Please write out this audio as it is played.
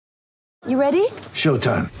You ready?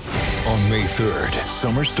 Showtime. On May 3rd,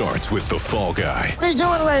 summer starts with The Fall Guy. Let's do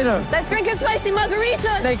it later. Let's drink a spicy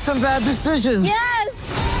margarita. Make some bad decisions. Yes!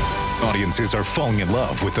 Audiences are falling in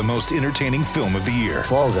love with the most entertaining film of the year.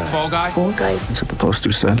 Fall Guy. Fall Guy? Fall guy. That's what the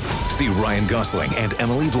poster said. See Ryan Gosling and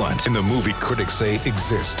Emily Blunt in the movie critics say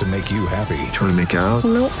exists to make you happy. Trying to make it out?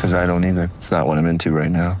 Nope. Because I don't either. It's not what I'm into right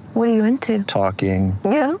now. What are you into? Talking.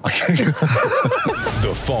 Yeah.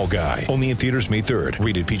 The Fall Guy. Only in theaters May 3rd.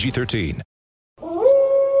 Rated PG-13.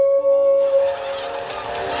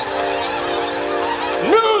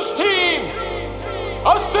 News team,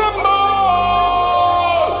 assemble!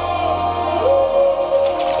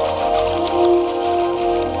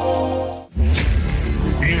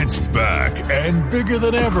 It's back and bigger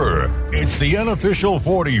than ever. It's the unofficial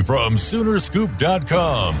 40 from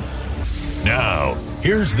Soonerscoop.com. Now,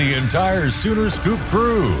 here's the entire Sooner Scoop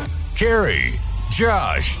crew. Carrie,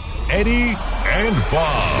 Josh, Eddie, and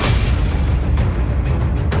Bob.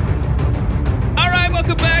 All right,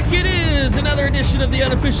 welcome back. It is another edition of the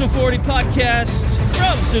Unofficial 40 podcast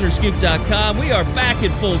from Soonerscoop.com. We are back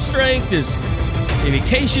in full strength as the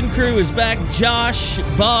vacation crew is back. Josh,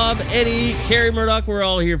 Bob, Eddie, Carrie Murdoch, we're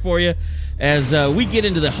all here for you as we get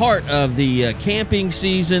into the heart of the camping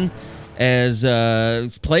season, as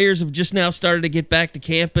players have just now started to get back to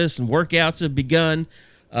campus and workouts have begun.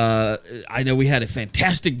 I know we had a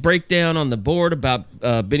fantastic breakdown on the board about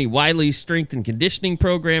Benny Wiley's strength and conditioning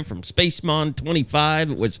program from Spacemon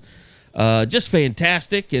 25. It was just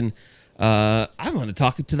fantastic, and I want to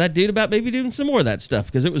talk to that dude about maybe doing some more of that stuff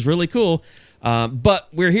because it was really cool. But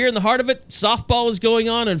we're here in the heart of it. Softball is going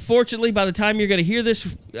on. Unfortunately, by the time you're going to hear this,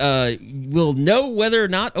 we'll know whether or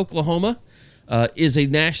not Oklahoma is a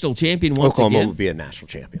national champion once Oklahoma again. would be a national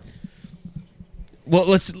champion. Well,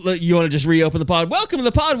 you want to just reopen the pod. Welcome to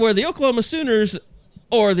the pod where the Oklahoma Sooners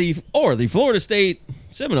or the Florida State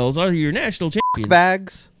Seminoles are your national champions.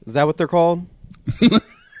 Bags? Is that what they're called?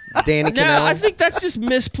 Danny No, Cannell? I think that's just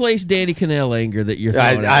misplaced Danny Cannell anger that you're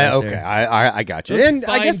throwing out okay, there. I got you. Those And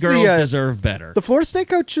I fine guess girls the deserve better. the Florida State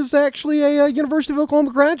coach is actually a University of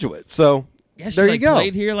Oklahoma graduate. So Yes, there she you go.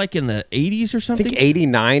 played here like in the 80s or I something. think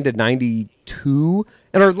 89 to 92.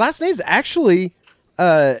 And her last name's actually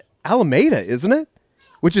Alameda, isn't it?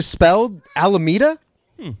 Which is spelled Alameda?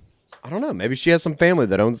 I don't know. Maybe she has some family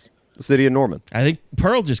that owns the city of Norman. I think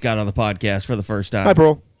Pearl just got on the podcast for the first time. Hi,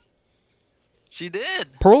 Pearl. She did.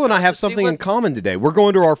 Pearl and I have something in common today. We're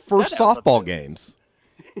going to our first That softball happened. games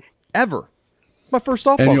ever. My first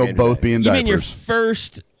softball And you'll game both today. be in You mean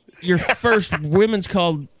diapers. your first women's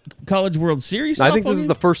College World Series? I think softball this is game?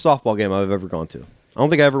 the first softball game I've ever gone to. I don't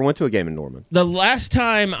think I ever went to a game in Norman. The last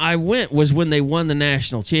time I went was when they won the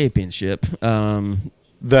national championship.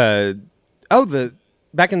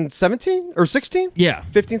 Back in 17 or 16? Yeah.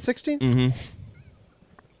 15, 16? Mm-hmm.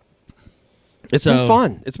 It's So- been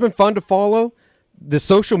fun. It's been fun to follow. The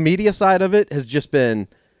social media side of it has just been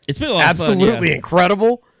It's been a lot of fun. absolutely Yeah.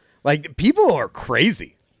 incredible. Like, people are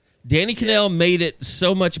crazy. Danny Cannell made it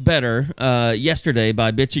so much better yesterday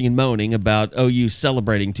by bitching and moaning about OU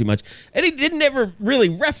celebrating too much. And he didn't ever really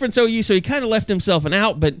reference OU, so he kind of left himself an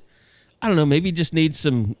out. But I don't know, maybe he just needs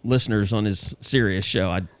some listeners on his Sirius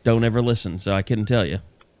show. I don't ever listen, so I couldn't tell you.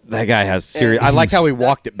 That guy has serious. I like how he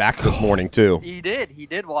walked it back this morning, too. He did.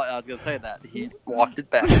 I was going to say that. He walked it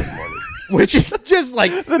back this morning. Which is just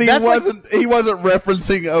like. That he wasn't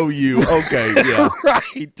referencing OU. Okay, yeah.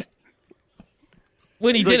 right.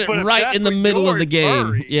 When he Like, did it put it right back in the with middle of the George game.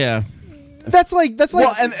 Murray. Yeah. That's like.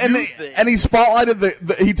 Well, and he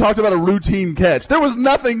spotlighted he talked about a routine catch. There was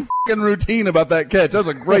nothing fucking routine about that catch. That was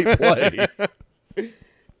a great play.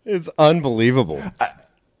 It's unbelievable.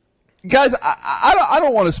 Guys, I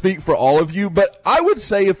don't want to speak for all of you, but I would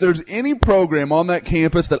say if there's any program on that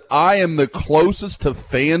campus that I am the closest to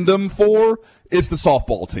fandom for, it's the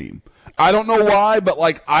softball team. I don't know why, but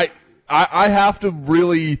like I have to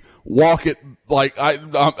really walk it, like I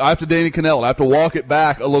have to Danny Cannell. I have to walk it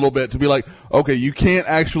back a little bit to be like, okay, you can't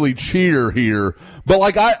actually cheer here. But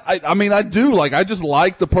like I mean I do, like I just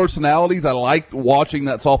like the personalities. I like watching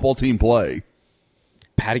that softball team play.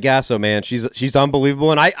 Patty Gasso, man, she's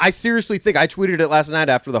unbelievable. And I seriously think, I tweeted it last night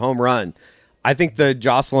after the home run, I think the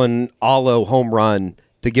Jocelyn Allo home run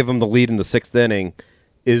to give him the lead in the 6th inning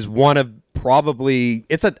is one of probably,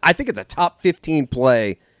 I think it's a top 15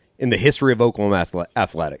 play in the history of Oklahoma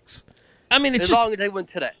athletics. I mean, it's As just, long as they win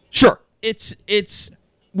today. Sure. it's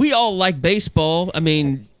we all like baseball. I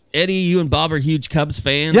mean, Eddie, you and Bob are huge Cubs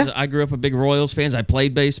fans. Yeah. I grew up a big Royals fans. I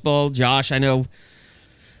played baseball. Josh, I know,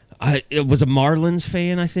 it was a Marlins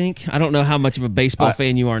fan, I think. I don't know how much of a baseball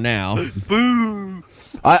fan you are now.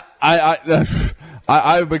 I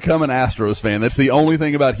I've become an Astros fan. That's the only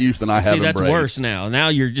thing about Houston I have embraced. See, that's worse now. Now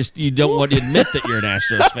you don't want to admit that you're an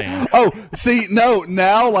Astros fan. Oh, see, no,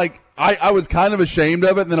 now, like, I was kind of ashamed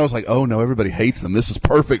of it, and then I was like, oh, no, everybody hates them. This is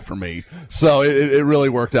perfect for me. So it really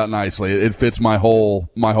worked out nicely. It fits my whole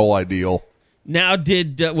ideal. Now,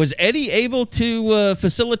 was Eddie able to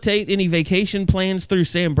facilitate any vacation plans through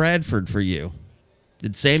Sam Bradford for you?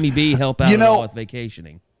 Did Sammy B help out at all with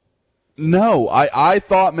vacationing? No, I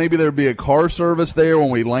thought maybe there'd be a car service there when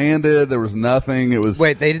we landed. There was nothing. It was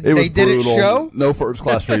Wait, they didn't show? No first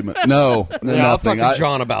class treatment. No, yeah, nothing. I'll talk to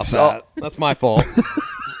John about that. That's my fault.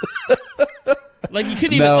 Like you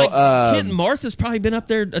couldn't even Kent and Martha's probably been up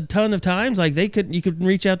there a ton of times. Like you could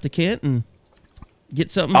reach out to Kent and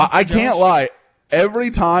get something. I can't lie.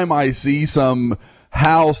 Every time I see some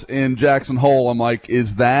house in Jackson Hole, I'm like,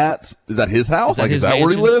 is that his house? Is that where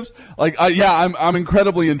he lives? Like, I'm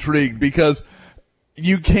incredibly intrigued because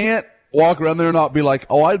you can't walk around there and not be like,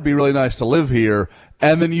 oh, I'd be really nice to live here.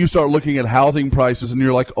 And then you start looking at housing prices and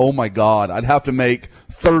you're like, oh my God, I'd have to make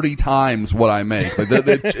 30 times what I make. Like,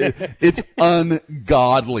 it's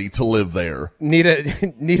ungodly to live there. Need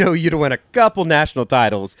you to win a couple national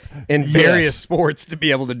titles in various sports to be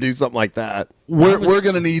able to do something like that. We're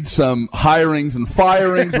going to need some hirings and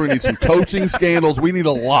firings. We're going to need some coaching scandals. We need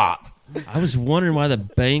a lot. I was wondering why the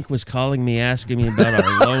bank was calling me, asking me about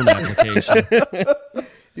our loan application.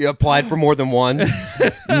 You applied for more than one?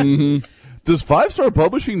 Mm-hmm. Does Five Star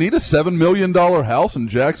Publishing need a $7 million house in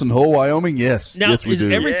Jackson Hole, Wyoming? Yes. Now, yes, we do.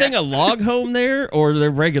 Is everything a log home there, or they're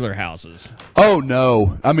regular houses? Oh,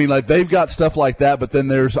 no. I mean, like, they've got stuff like that, but then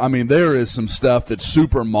there is some stuff that's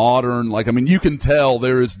super modern. Like, I mean, you can tell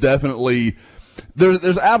there is definitely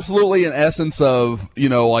there's absolutely an essence of,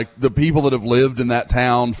 like the people that have lived in that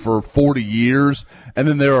town for 40 years. And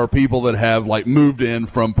then there are people that have like moved in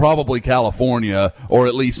from probably California, or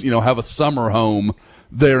at least, have a summer home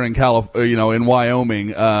there in in Wyoming,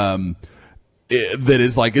 that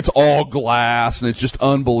is like, it's all glass and it's just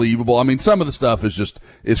unbelievable. I mean, some of the stuff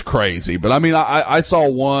is crazy, but I mean, I saw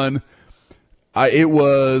one, it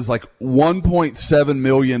was like $1.7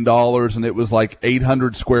 million and it was like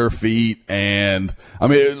 800 square feet. And I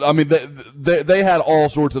mean, they had all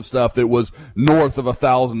sorts of stuff that was north of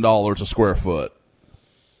 $1,000 a square foot.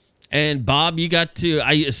 And Bob, you got to,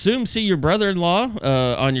 I assume, see your brother-in-law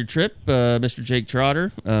on your trip, Mr. Jake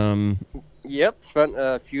Trotter. Yep, spent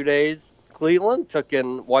a few days in Cleveland, took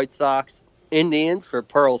in White Sox Indians for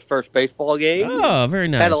Pearl's first baseball game. Oh, very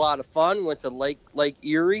nice. Had a lot of fun, went to Lake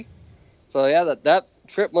Erie. So, yeah, that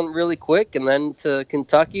trip went really quick. And then to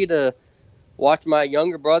Kentucky to watch my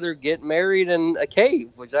younger brother get married in a cave,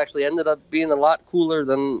 which actually ended up being a lot cooler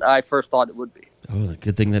than I first thought it would be. Oh,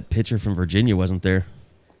 good thing that pitcher from Virginia wasn't there.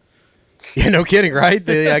 Yeah, no kidding, right?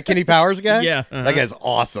 The Kenny Powers guy? Yeah. That guy's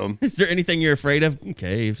awesome. Is there anything you're afraid of?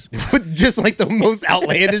 Caves. Just like the most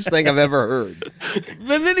outlandish thing I've ever heard.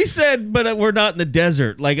 But then he said, but we're not in the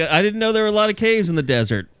desert. Like, I didn't know there were a lot of caves in the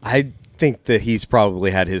desert. I think that he's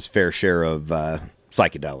probably had his fair share of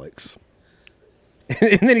psychedelics.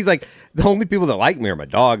 And then he's like, the only people that like me are my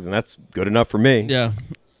dogs, and that's good enough for me. Yeah,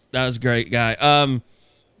 that was a great guy.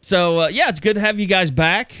 So, it's good to have you guys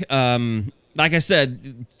back. Like I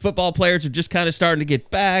said, football players are just kind of starting to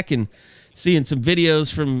get back, and seeing some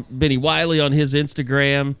videos from Benny Wiley on his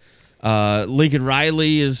Instagram. Lincoln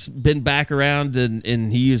Riley has been back around,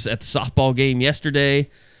 and he was at the softball game yesterday.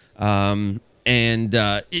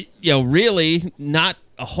 Really not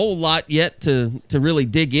a whole lot yet to really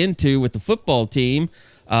dig into with the football team.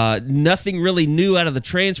 Nothing really new out of the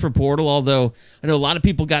transfer portal, although I know a lot of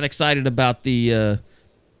people got excited about the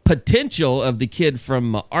potential of the kid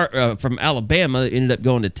from Alabama that ended up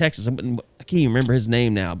going to Texas. I can't even remember his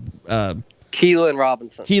name now. Keelan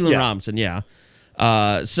Robinson. Robinson, yeah.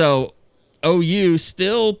 So OU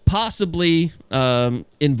still possibly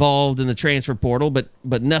involved in the transfer portal,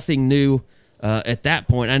 but nothing new at that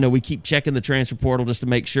point. I know we keep checking the transfer portal just to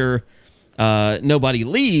make sure nobody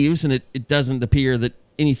leaves, and it doesn't appear that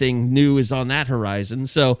anything new is on that horizon.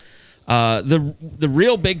 So the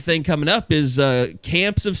real big thing coming up is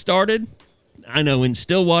camps have started. I know in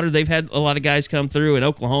Stillwater they've had a lot of guys come through. In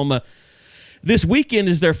Oklahoma, this weekend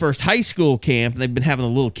is their first high school camp. They've been having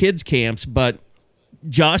the little kids camps, but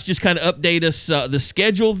Josh, just kind of update us the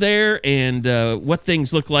schedule there and what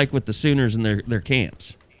things look like with the Sooners and their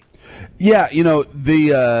camps. Yeah, they've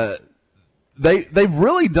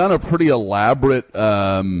really done a pretty elaborate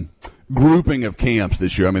grouping of camps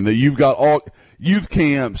this year. I mean, you've got all youth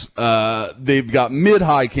camps, they've got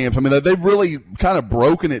mid-high camps. I mean, they've really kind of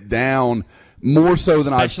broken it down more so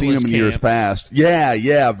than I've seen him in Specialist years camps. past.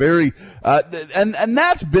 Yeah, very. And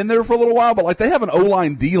that's been there for a little while, but like they have an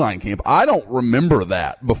O-line, D-line camp. I don't remember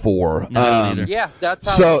that before. No, neither. Yeah, that's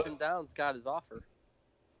how So- Ethan Downs got his offer.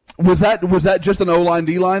 Was that just an O-line,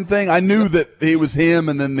 D-line thing? I knew that it was him,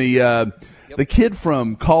 and then the kid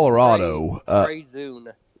from Colorado. Trey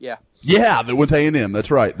Zune. Yeah. Yeah, that went to A&M. That's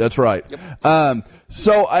right. Yep.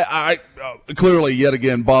 So I clearly, yet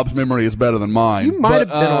again, Bob's memory is better than mine. You might have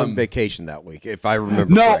But, been on vacation that week, if I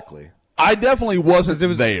remember no, correctly. I definitely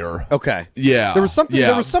wasn't there. Okay. Yeah. There was something. Yeah.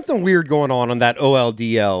 There was something weird going on that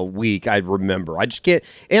OLDL week. I remember. I just can't.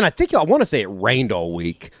 And I think I want to say it rained all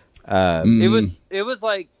week. It was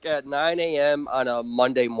like at 9 a.m. on a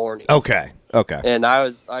Monday morning. Okay. And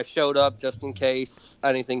I showed up just in case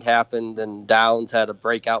anything happened, and Downs had a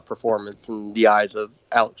breakout performance in the eyes of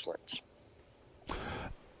Alex Lynch.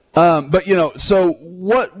 But so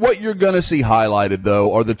what you're going to see highlighted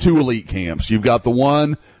though are the two elite camps. You've got the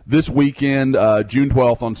one this weekend, June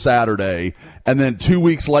 12th on Saturday, and then 2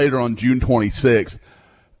 weeks later on June 26th.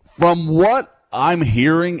 From what I'm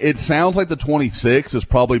hearing, it sounds like the 26th is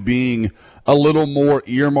probably being a little more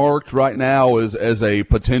earmarked right now as a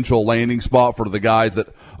potential landing spot for the guys that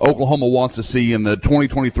Oklahoma wants to see in the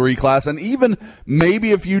 2023 class, and even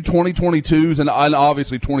maybe a few 2022s and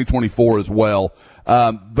obviously 2024 as well.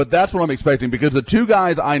 But that's what I'm expecting, because the two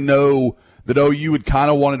guys I know that OU had kind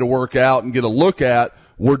of wanted to work out and get a look at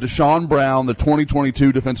were Deshaun Brown, the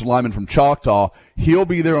 2022 defensive lineman from Choctaw. He'll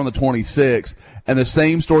be there on the 26th. And the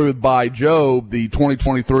same story with Bai Jobe, the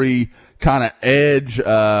 2023 kind of edge,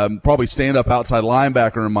 probably stand-up outside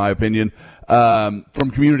linebacker, in my opinion,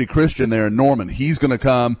 from Community Christian there in Norman. He's going to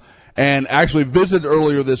come and actually visited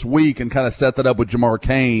earlier this week and kind of set that up with Jamar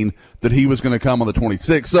Cain that he was going to come on the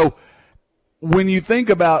 26th. So when you think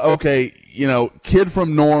about, okay, kid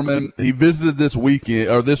from Norman, he visited this weekend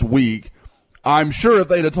or this week. I'm sure if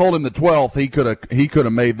they'd have told him the 12th, he could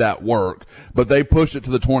have made that work, but they pushed it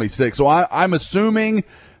to the 26th. So I'm assuming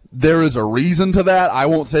there is a reason to that. I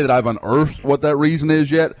won't say that I've unearthed what that reason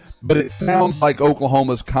is yet, but it sounds like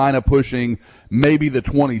Oklahoma's kind of pushing maybe the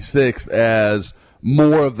 26th as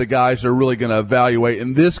more of the guys are really going to evaluate.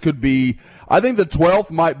 And this could be, I think the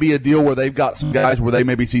 12th might be a deal where they've got some guys where they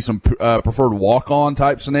maybe see some preferred walk-on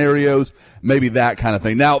type scenarios, maybe that kind of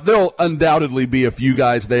thing. Now, there'll undoubtedly be a few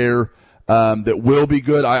guys there that will be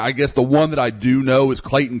good. I guess the one that I do know is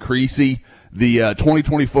Clayton Creasy, the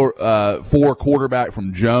 2024 quarterback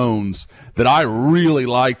from Jones that I really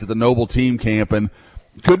liked at the Noble team camp, and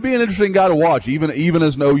could be an interesting guy to watch, even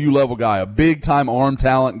as an OU level guy, a big-time arm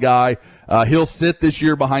talent guy. He'll sit this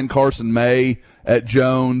year behind Carson May at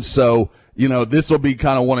Jones, so this will be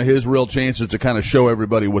kind of one of his real chances to kind of show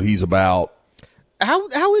everybody what he's about.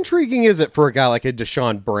 How intriguing is it for a guy like a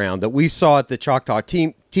Deshaun Brown that we saw at the Choctaw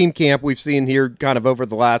team camp? We've seen here kind of over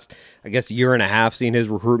the last, I guess, year and a half, seen his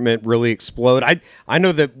recruitment really explode. I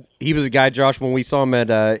know that he was a guy, Josh, when we saw him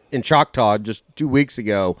at in Choctaw just 2 weeks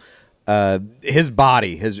ago. His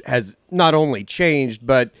body has not only changed,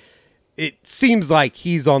 but it seems like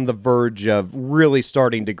he's on the verge of really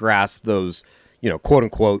starting to grasp those, quote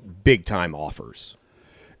unquote, big time offers.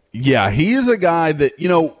 Yeah, he is a guy that,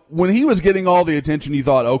 when he was getting all the attention, you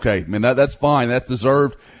thought, okay, man, that's fine. That's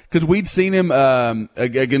deserved. Because we'd seen him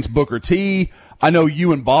against Booker T. I know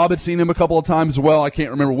you and Bob had seen him a couple of times as well. I can't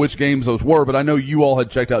remember which games those were, but I know you all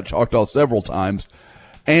had checked out Choctaw several times.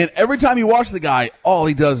 And every time you watch the guy, all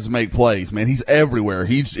he does is make plays, man. He's everywhere.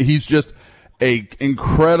 He's just a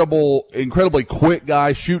incredibly quick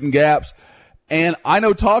guy shooting gaps. And I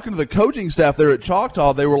know talking to the coaching staff there at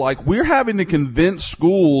Choctaw, they were like, we're having to convince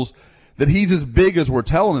schools that he's as big as we're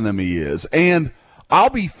telling them he is. And I'll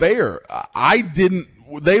be fair.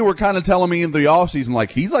 They were kind of telling me in the offseason,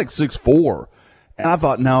 like, he's like 6'4". And I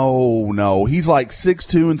thought, no, he's like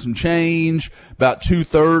 6'2" and some change, about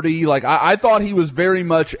 230. Like, I thought he was very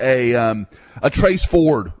much a Trace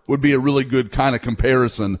Ford would be a really good kind of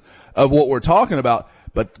comparison of what we're talking about.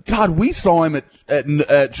 But God, we saw him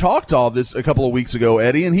at Choctaw a couple of weeks ago,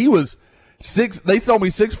 Eddie, and he was they told me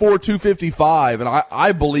 6'4", 255, and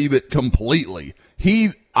I believe it completely.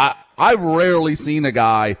 I've rarely seen a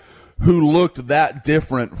guy who looked that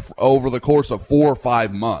different over the course of 4 or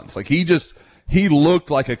 5 months. Like he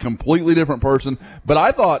looked like a completely different person, but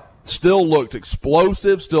I thought still looked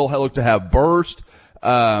explosive, still looked to have burst,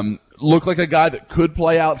 looked like a guy that could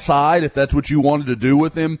play outside if that's what you wanted to do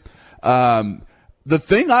with him. The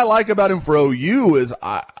thing I like about him for OU is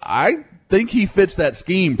I think he fits that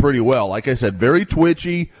scheme pretty well. Like I said, very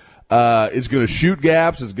twitchy, is going to shoot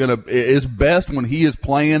gaps, is best when he is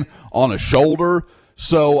playing on a shoulder.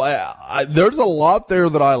 So there's a lot there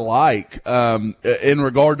that I like in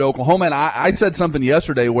regard to Oklahoma. And I said something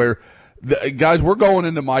yesterday where, guys, we're going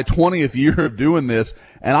into my 20th year of doing this,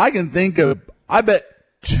 and I can think of, I bet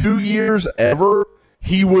 2 years ever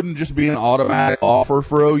he wouldn't just be an automatic offer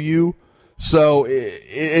for OU. So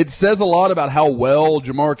it says a lot about how well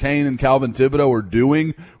Jamar Cain and Calvin Thibodeau are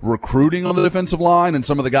doing recruiting on the defensive line and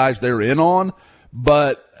some of the guys they're in on.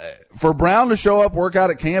 But for Brown to show up, work out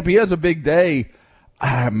at camp, he has a big day.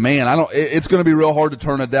 Man, it's going to be real hard to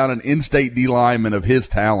turn it down an in-state D lineman of his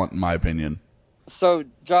talent, in my opinion. So,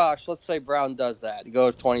 Josh, let's say Brown does that. He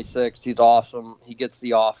goes 26. He's awesome. He gets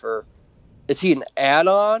the offer. Is he an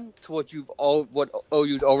add-on to what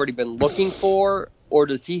OU's already been looking for, or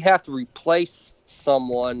does he have to replace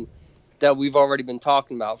someone that we've already been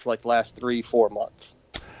talking about for like the last 3-4 months?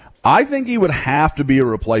 I think he would have to be a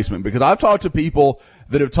replacement, because I've talked to people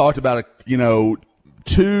that have talked about,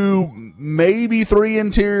 2, maybe 3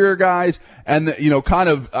 interior guys, and kind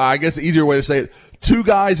of, I guess the easier way to say it, 2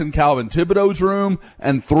 guys in Calvin Thibodeau's room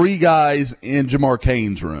and 3 guys in Jamar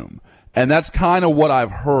Cain's room. And that's kind of what I've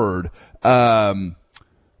heard. We'll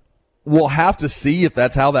have to see if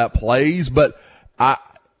that's how that plays, but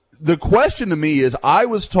the question to me is, I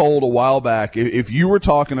was told a while back, if you were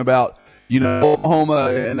talking about,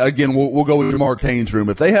 Oklahoma, and again, we'll go with Jamar Cain's room,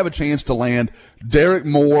 if they have a chance to land Derek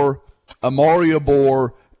Moore, Amari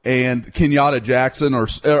Abor, and Kenyatta Jackson or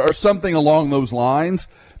something along those lines,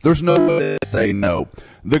 there's no way to say no.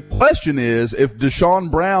 The question is, if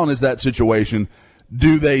Deshaun Brown is that situation,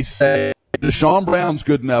 do they say Deshaun Brown's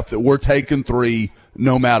good enough that we're taking 3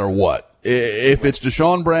 no matter what? If it's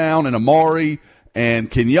Deshaun Brown and Amari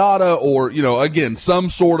and Kenyatta, or, again, some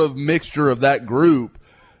sort of mixture of that group,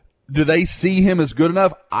 do they see him as good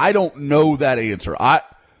enough? I don't know that answer.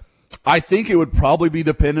 I think it would probably be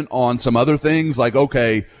dependent on some other things, like,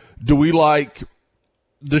 okay, do we like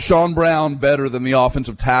Deshaun Brown better than the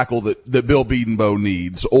offensive tackle that Bill Bedenbaugh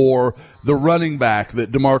needs, or the running back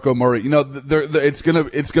that DeMarco Murray?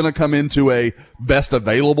 It's gonna come into a best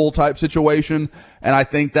available type situation, and I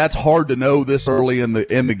think that's hard to know this early in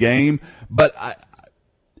the game. But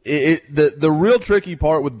the real tricky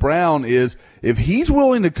part with Brown is, if he's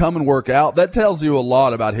willing to come and work out, that tells you a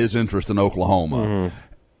lot about his interest in Oklahoma. Mm-hmm.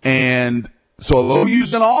 And so if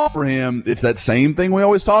OU's going to offer him, it's that same thing we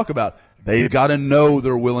always talk about. They've got to know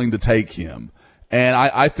they're willing to take him. And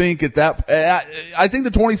I think at that, I think the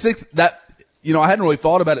 26th, that, I hadn't really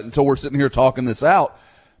thought about it until we're sitting here talking this out.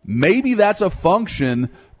 Maybe that's a function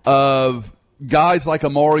of guys like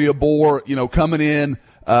Amari Abor, coming in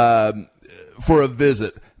for a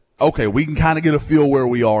visit. Okay, we can kind of get a feel where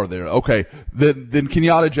we are there. Okay, then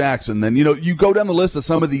Kenyatta Jackson. Then, you go down the list of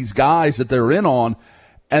some of these guys that they're in on,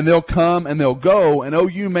 and they'll come and they'll go, and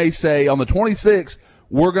OU may say on the 26th,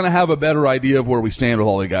 we're going to have a better idea of where we stand with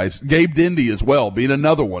all the guys. Gabe Dindy as well, being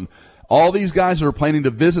another one. All these guys that are planning to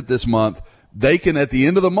visit this month, they can, at the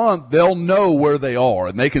end of the month, they'll know where they are,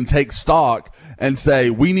 and they can take stock and say,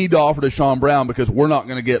 we need to offer Deshaun Brown because we're not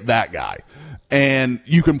going to get that guy. And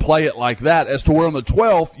you can play it like that, as to where on the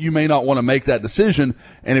 12th, you may not want to make that decision,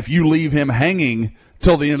 and if you leave him hanging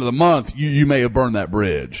till the end of the month, you may have burned that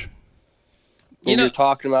bridge. You're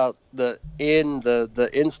talking about the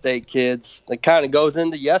in-state kids. It kind of goes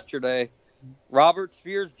into yesterday. Robert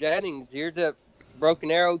Spears Jennings, here's a Broken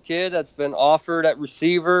Arrow kid that's been offered at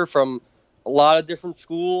receiver from a lot of different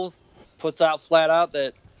schools. Puts out flat out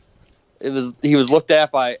that he was looked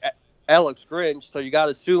at by Alex Grinch, so you got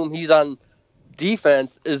to assume he's on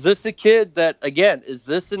defense. Is this a kid that, again, is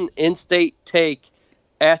this an in-state take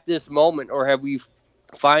at this moment, or have we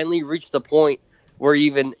finally reached the point where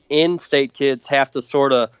even in-state kids have to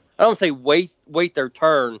sort of, I don't say wait their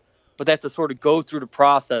turn, but they have to sort of go through the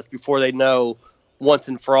process before they know once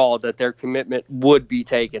and for all that their commitment would be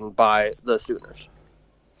taken by the Sooners?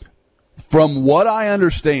 From what I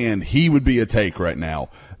understand, he would be a take right now.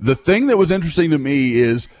 The thing that was interesting to me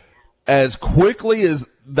is, as quickly as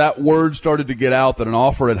that word started to get out that an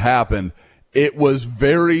offer had happened, it was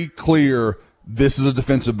very clear this is a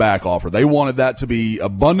defensive back offer. They wanted that to be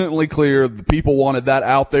abundantly clear. The people wanted that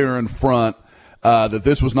out there in front, that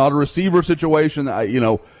this was not a receiver situation.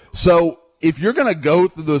 So if you're going to go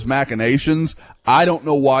through those machinations, I don't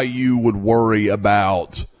know why you would worry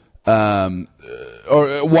about, or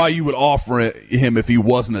why you would offer him if he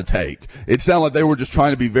wasn't a take. It sounded like they were just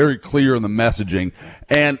trying to be very clear in the messaging.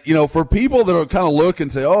 And, for people that are kind of look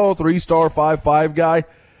and say, 3-star, 5.5 guy,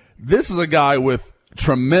 this is a guy with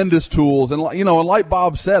tremendous tools. And, and like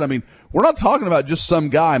Bob said, we're not talking about just some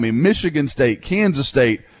guy. Michigan State, Kansas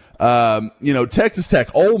State, Texas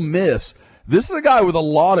Tech, Ole Miss. This is a guy with a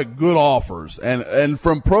lot of good offers and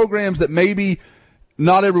from programs that maybe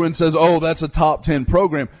not everyone says, oh, that's a top 10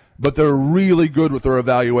 program, but they're really good with their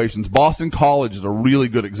evaluations. Boston College is a really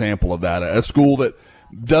good example of that. A school that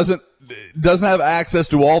doesn't have access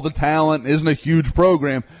to all the talent, isn't a huge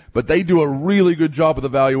program, but they do a really good job with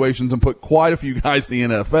evaluations and put quite a few guys in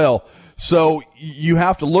the NFL. So you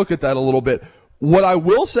have to look at that a little bit. What I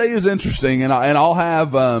will say is interesting, and I'll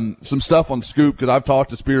have some stuff on Scoop because I've talked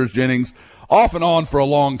to Spears Jennings off and on for a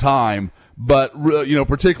long time, but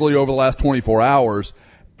particularly over the last 24 hours.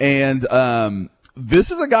 And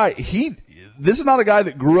this is a guy This is not a guy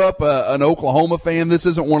that grew up an Oklahoma fan. This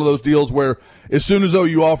isn't one of those deals where as soon as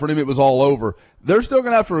OU offered him, it was all over. They're still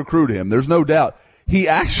going to have to recruit him. There's no doubt. He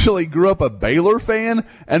actually grew up a Baylor fan,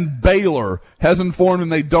 and Baylor has informed him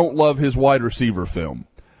they don't love his wide receiver film.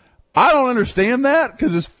 I don't understand that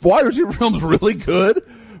because his wide receiver film is really good,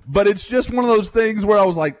 but it's just one of those things where I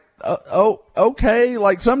was like, okay.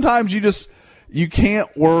 Like sometimes you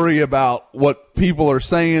can't worry about what people are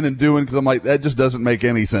saying and doing because I'm like, that just doesn't make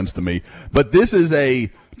any sense to me. But this is a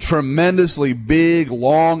tremendously big,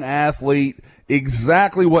 long athlete,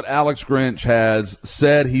 exactly what Alex Grinch has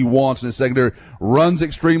said he wants in his secondary, runs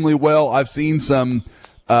extremely well. I've seen some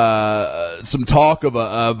talk of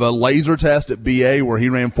a laser test at BA where he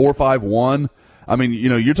ran 4.51. I mean,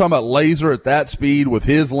 you're talking about laser at that speed with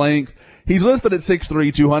his length. He's listed at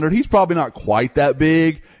 6'3", 200. He's probably not quite that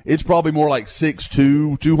big. It's probably more like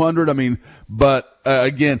 6'2", 200. I mean, but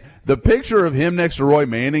again, the picture of him next to Roy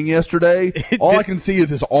Manning yesterday, all I can see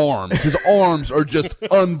is his arms. His arms are just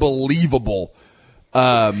unbelievable.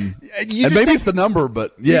 And maybe it's the number,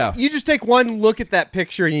 but yeah. You just take one look at that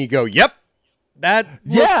picture and you go, yep, that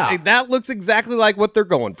looks exactly like what they're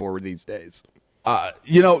going for these days.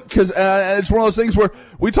 Because it's one of those things where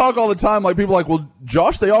we talk all the time, like people are like, well,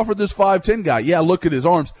 Josh, they offered this 5'10" guy. Yeah, look at his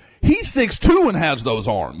arms. He's 6'2" and has those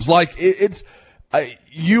arms. Like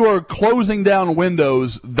you are closing down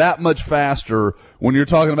windows that much faster when you're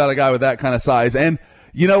talking about a guy with that kind of size. And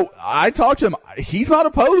I talked to him. He's not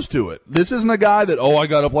opposed to it. This isn't a guy that, I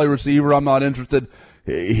got to play receiver, I'm not interested.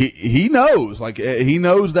 He knows, he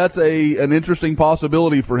knows that's an interesting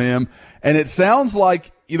possibility for him. And it sounds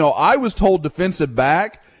like, I was told defensive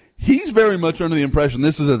back. He's very much under the impression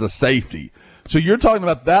this is as a safety. So you're talking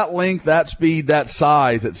about that length, that speed, that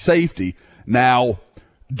size at safety. Now,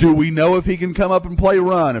 do we know if he can come up and play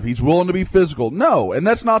run, if he's willing to be physical? No. And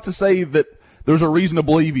that's not to say that there's a reason to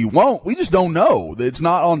believe he won't. We just don't know. It's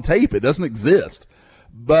not on tape. It doesn't exist.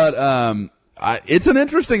 But it's an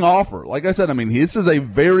interesting offer. Like I said, this is a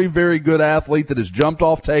very, very good athlete that has jumped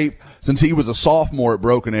off tape since he was a sophomore at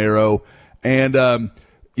Broken Arrow. And,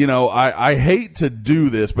 I hate to do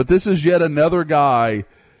this, but this is yet another guy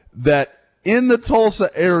that in the Tulsa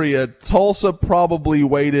area, Tulsa probably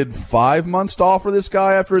waited 5 months to offer this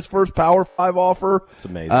guy after his first Power 5 offer. It's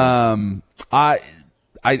amazing.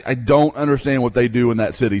 I don't understand what they do in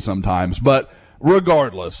that city sometimes, but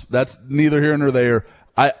regardless, that's neither here nor there.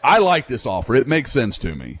 I like this offer. It makes sense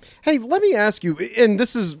to me. Hey, let me ask you, and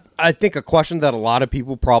this is, I think, a question that a lot of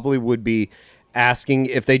people probably would be asking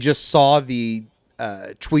if they just saw the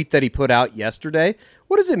tweet that he put out yesterday.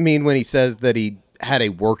 What does it mean when he says that he had a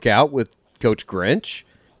workout with Coach Grinch?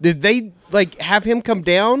 Did they have him come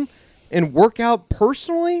down and work out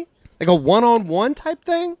personally, like a one-on-one type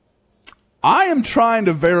thing? I am trying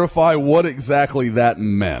to verify what exactly that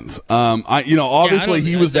meant. Obviously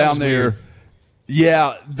he was down there. Weird.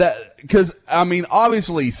 Yeah, because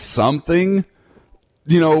obviously something,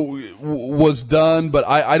 was done, but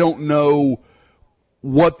I don't know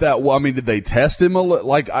what that. Did they test him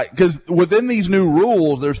because within these new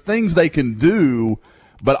rules, there's things they can do,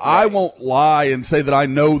 but right. I won't lie and say that I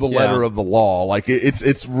know the letter of the law.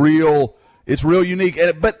 It's real. It's real unique.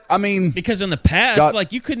 But because in the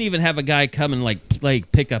past, you couldn't even have a guy come and play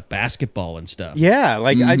pick up basketball and stuff. Yeah,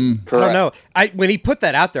 I don't know. When he put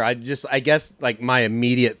that out there, I guess my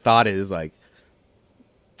immediate thought is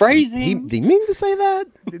phrasing. Did he mean to say that?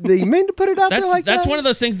 Did he mean to put it out there like that? That's one of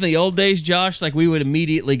those things in the old days, Josh. We would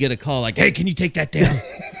immediately get a call hey, can you take that down?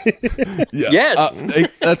 Yeah. Yes.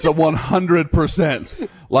 That's a 100%.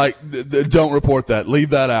 Don't report that. Leave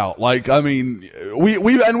that out.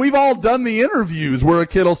 We've all done the interviews where a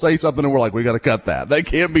kid will say something and we're like, we got to cut that. That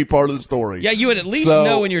can't be part of the story. Yeah, you would at least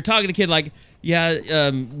know when you're talking to a kid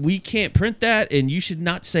we can't print that and you should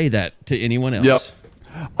not say that to anyone else.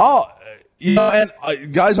 Yep. Oh, and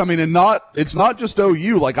guys, it's not just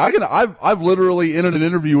OU. I've literally ended an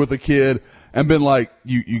interview with a kid and been like,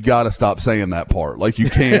 you got to stop saying that part. You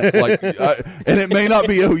can't. And it may not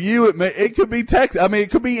be OU. It could be Texas. It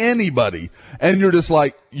could be anybody. And you're just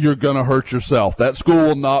you're gonna hurt yourself. That school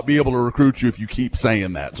will not be able to recruit you if you keep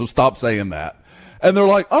saying that. So stop saying that. And they're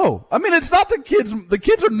like, oh, I mean, it's not the kids. The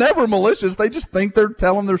kids are never malicious. They just think they're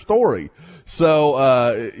telling their story. So,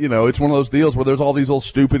 it's one of those deals where there's all these little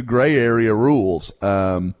stupid gray area rules.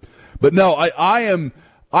 But no, I am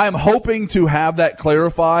hoping to have that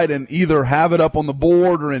clarified and either have it up on the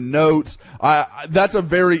board or in notes. That's a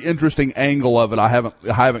very interesting angle of it. I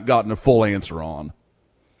haven't gotten a full answer on.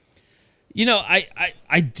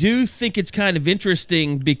 I do think it's kind of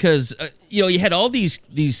interesting because you had all these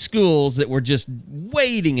schools that were just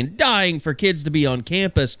waiting and dying for kids to be on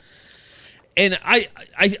campus. And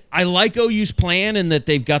I like OU's plan in that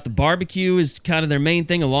they've got the barbecue is kind of their main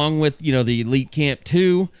thing, along with the elite camp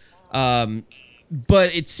too.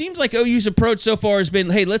 But it seems like OU's approach so far has been,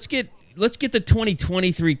 hey, let's get the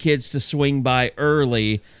 2023 kids to swing by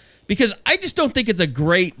early, because I just don't think it's a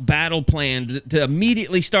great battle plan to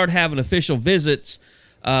immediately start having official visits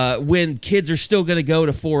when kids are still going to go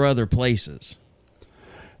to 4 other places.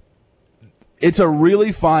 It's a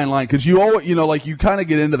really fine line because you kind of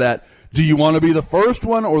get into that. Do you want to be the first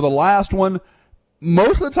one or the last one?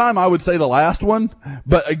 Most of the time, I would say the last one.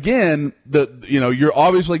 But again, you're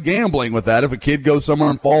obviously gambling with that. If a kid goes somewhere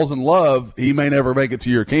and falls in love, he may never make it to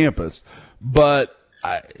your campus. But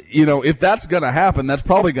if that's going to happen, that's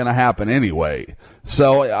probably going to happen anyway.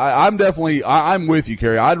 So I'm with you,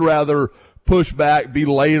 Kerry. I'd rather push back, be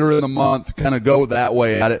later in the month, kind of go that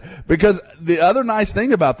way at it. Because the other nice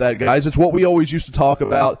thing about that, guys, it's what we always used to talk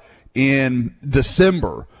about in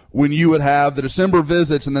December, when you would have the December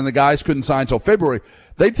visits and then the guys couldn't sign until February.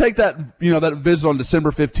 They'd take that, that visit on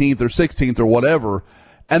December 15th or 16th or whatever,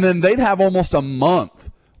 and then they'd have almost a month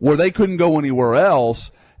where they couldn't go anywhere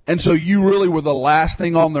else. And so you really were the last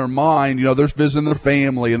thing on their mind. They're visiting their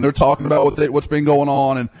family and they're talking about what's been going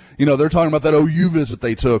on, and, they're talking about that OU visit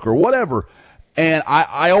they took or whatever. And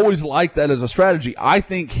I always like that as a strategy. I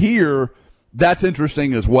think here that's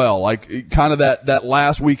interesting as well. Like kind of that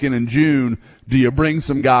last weekend in June, do you bring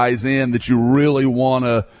some guys in that you really want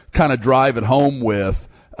to kind of drive it home with?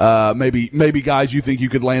 Maybe guys you think you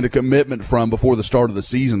could land a commitment from before the start of the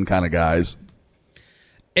season kind of guys.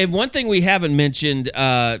 And one thing we haven't mentioned,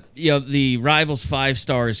 the Rivals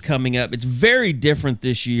 5-star is coming up. It's very different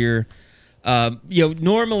this year.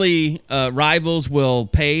 Normally Rivals will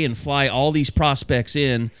pay and fly all these prospects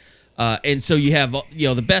in. And so you have,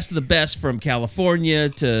 the best of the best from California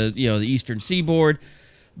to, the Eastern Seaboard.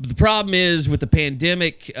 The problem is with the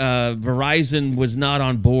pandemic, Verizon was not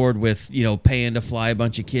on board with, paying to fly a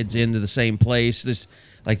bunch of kids into the same place.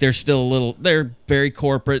 They're still they're very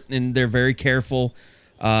corporate and they're very careful.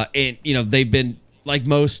 And, they've been like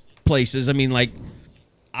most places. I mean,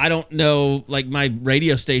 I don't know, my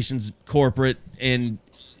radio station's corporate and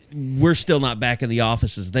we're still not back in the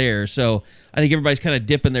offices there. So I think everybody's kind of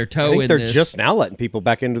dipping their toe in this. They're just now letting people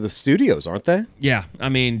back into the studios, aren't they? Yeah. I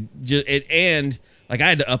mean, I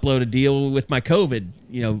had to upload a deal with my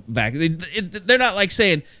COVID, back. They're not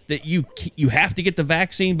saying that you have to get the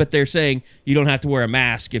vaccine, but they're saying you don't have to wear a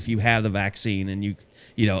mask if you have the vaccine and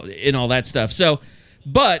and all that stuff. So,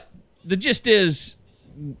 but the gist is,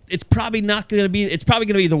 it's probably going to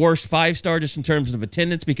be the worst 5-star just in terms of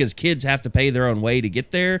attendance because kids have to pay their own way to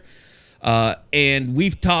get there. And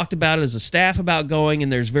we've talked about it as a staff about going,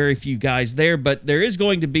 and there's very few guys there, but there is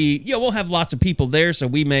going to be, we'll have lots of people there, so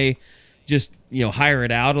we may just, hire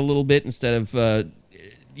it out a little bit instead of,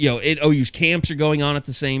 OU's camps are going on at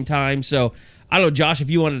the same time. So I don't know, Josh, if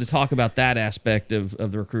you wanted to talk about that aspect of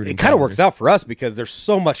the recruiting. It kind of works out for us because there's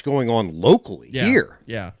so much going on locally here.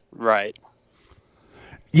 Yeah. Right.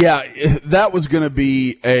 Yeah, that was going to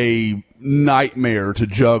be a nightmare to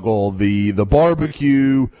juggle the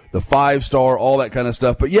barbecue, the 5-star, all that kind of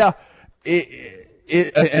stuff. But yeah,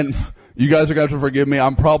 and you guys are going to have to forgive me.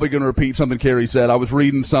 I'm probably going to repeat something Kerry said. I was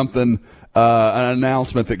reading something, an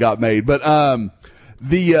announcement that got made, but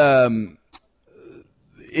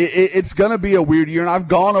it's going to be a weird year. And I've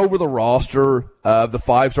gone over the roster of the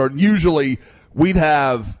 5-star. Usually we'd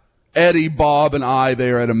have Eddie, Bob, and I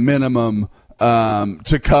there at a minimum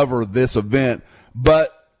to cover this event,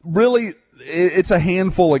 but really it's a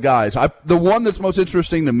handful of guys. The one that's most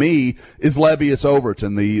interesting to me is Lebbeus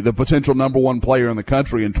Overton, the potential number 1 player in the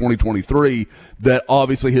country in 2023 that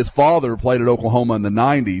obviously his father played at Oklahoma in the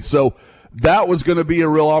 90s. So that was going to be a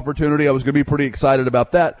real opportunity. I was going to be pretty excited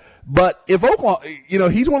about that. But if Oklahoma,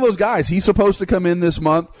 he's one of those guys, he's supposed to come in this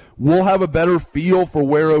month. We'll have a better feel for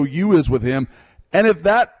where OU is with him. And if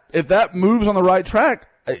that moves on the right track,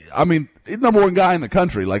 I mean, he's the number 1 guy in the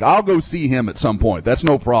country. I'll go see him at some point. That's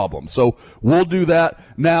no problem. So we'll do that.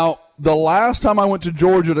 Now, the last time I went to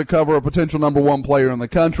Georgia to cover a potential number 1 player in the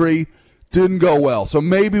country, didn't go well. So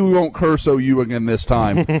maybe we won't curse OU again this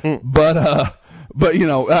time. But But,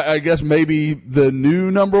 I guess maybe the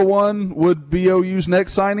new number one would be OU's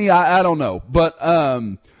next signee. I don't know. But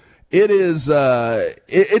it is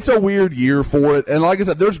it's a weird year for it. And like I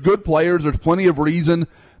said, there's good players. There's plenty of reason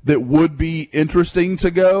that would be interesting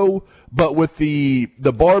to go. But with the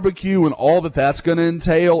barbecue and all that's going to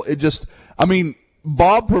entail,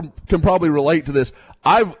 Bob can probably relate to this.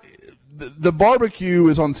 The barbecue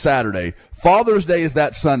is on Saturday. Father's Day is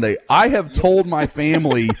that Sunday. I have told my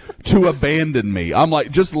family to abandon me. I'm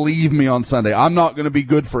like, just leave me on Sunday. I'm not going to be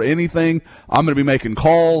good for anything. I'm going to be making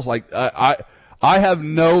calls. Like, I have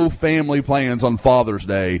no family plans on Father's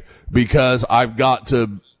Day because I've got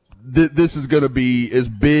to this is going to be as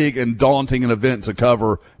big and daunting an event to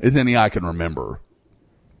cover as any I can remember.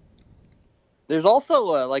 There's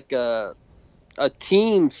also a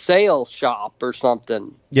team sales shop or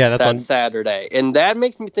something. Yeah, that's on Saturday, and that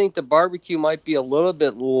makes me think the barbecue might be a little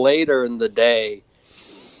bit later in the day,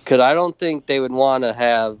 because I don't think they would want to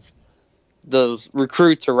have those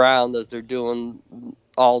recruits around as they're doing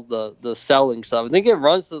all the selling stuff. I think it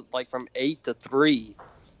runs from 8 to 3,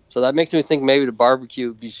 so that makes me think maybe the barbecue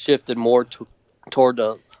would be shifted more toward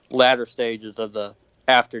the latter stages of the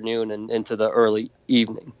afternoon and into the early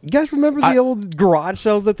evening. You guys remember the old garage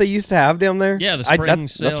sales that they used to have down there? Yeah, the spring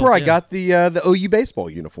sales. That's where I got the OU baseball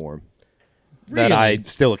uniform that I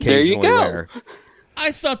still occasionally wear.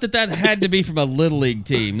 I thought that had to be from a little league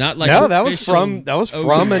team, not like no. That was from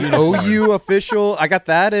an OU official. I got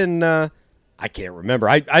that in. I can't remember.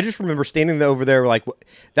 I just remember standing over there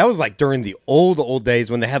that was during the old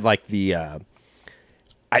days when they had the.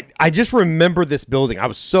 I just remember this building. I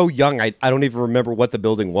was so young, I don't even remember what the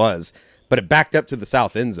building was, but it backed up to the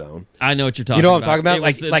south end zone. I know what you're talking about. You know what I'm talking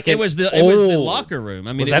about? It was the locker room.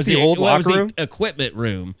 I mean, was the old locker room? The equipment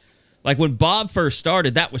room. Like when Bob first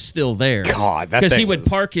started, that was still there. God, because he would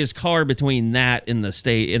park his car between that and the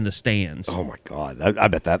stands. Oh my God, I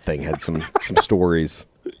bet that thing had some stories,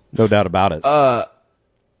 no doubt about it.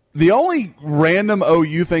 The only random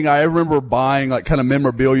OU thing I ever remember buying, kind of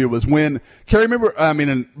memorabilia, was when, Kerry,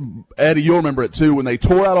 and Eddie, you'll remember it too, when they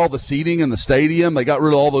tore out all the seating in the stadium. They got rid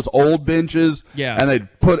of all those old benches. Yeah. And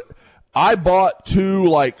I bought two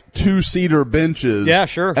 2-seater benches. Yeah,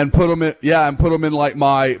 sure. And put them in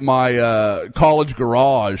my college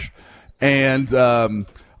garage. And,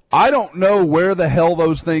 I don't know where the hell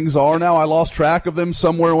those things are now. I lost track of them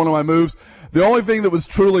somewhere in one of my moves. The only thing that was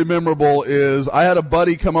truly memorable is I had a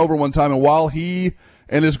buddy come over one time, and while he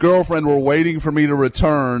and his girlfriend were waiting for me to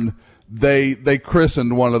return, they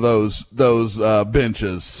christened one of those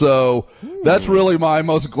benches. So that's really my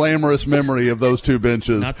most glamorous memory of those two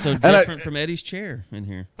benches. Not so different from Eddie's chair in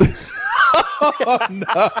here. Oh,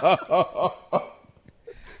 no.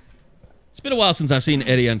 It's been a while since I've seen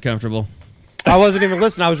Eddie uncomfortable. I wasn't even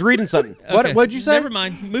listening. I was reading something. Okay. What'd you say? Never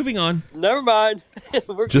mind. Moving on. Never mind.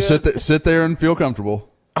 We're just good. sit there and feel comfortable.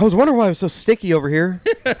 I was wondering why it was so sticky over here.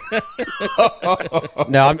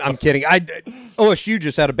 No, I'm kidding. OSU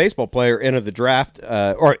just had a baseball player enter the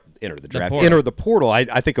portal.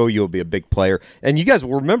 I think OU will be a big player. And you guys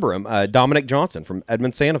will remember him, Dominic Johnson from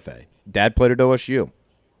Edmond Santa Fe. Dad played at OSU.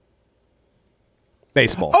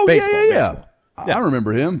 Baseball. Oh, baseball. I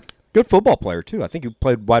remember him. Good football player, too. I think he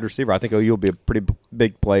played wide receiver. I think OU will be a pretty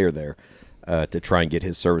big player there to try and get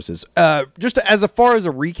his services. Just as far as a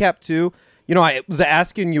recap, too, I was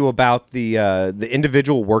asking you about the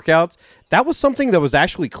individual workouts. That was something that was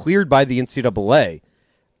actually cleared by the NCAA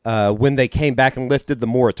when they came back and lifted the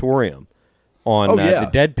moratorium on the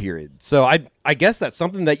dead period. So I guess that's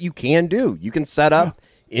something that you can do. You can set up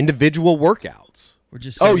individual workouts. We're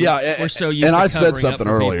just so we're so used and to I said covering something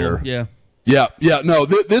up for earlier. People. Yeah. Yeah. No,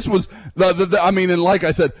 this was and like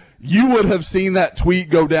I said, you would have seen that tweet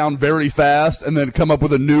go down very fast and then come up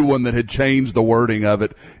with a new one that had changed the wording of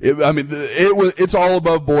it. It's all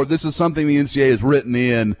above board. This is something the NCAA has written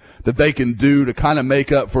in that they can do to kind of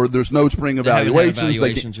make up for there's no spring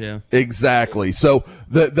evaluations. Exactly. So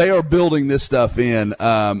they are building this stuff in.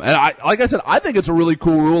 And like I said, I think it's a really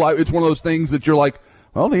cool rule. It's one of those things that you're like,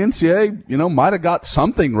 well, the NCAA, might have got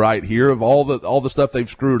something right here of all the stuff they've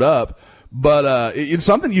screwed up. But it's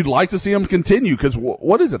something you'd like to see them continue, because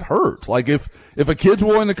what does it hurt? Like if a kid's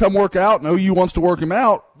willing to come work out and OU wants to work him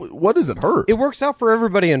out, what does it hurt? It works out for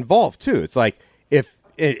everybody involved too. It's like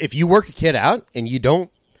if you work a kid out and you don't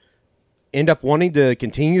end up wanting to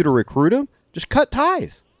continue to recruit him, just cut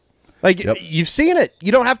ties. You've seen it.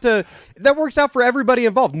 You don't have to. That works out for everybody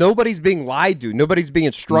involved. Nobody's being lied to. Nobody's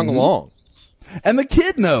being strung along. And the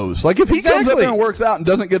kid knows. Like, if he comes up there and works out and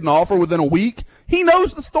doesn't get an offer within a week, he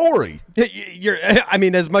knows the story.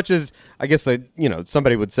 As much as, I guess,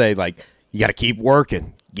 somebody would say, like, you got to keep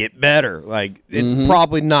working. get better. Like, it's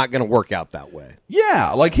probably not going to work out that way.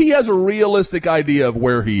 Yeah, like he has a realistic idea of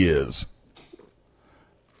where he is.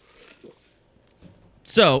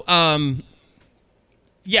 So,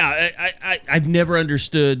 yeah, I've never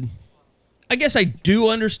understood. I guess I do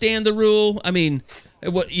understand the rule. I mean,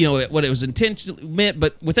 what it was intentionally meant,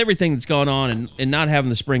 but with everything that's gone on and not having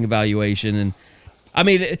the spring evaluation, and I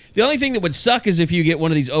mean, the only thing that would suck is if you get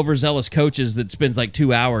one of these overzealous coaches that spends like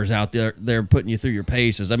 2 hours out there putting you through your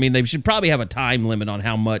paces. I mean, they should probably have a time limit on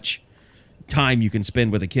how much time you can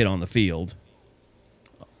spend with a kid on the field.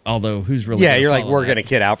 Although, who's really you're like working a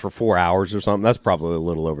kid out for 4 hours or something. That's probably a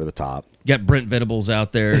little over the top. Got Brent Venables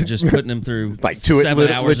out there just putting him through like 7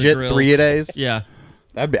 hours legit of drills. 3-a-days. Yeah,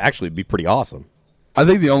 that'd actually be pretty awesome. I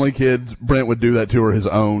think the only kid Brent would do that to are his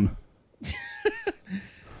own.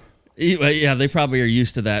 Yeah, they probably are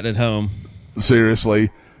used to that at home. Seriously,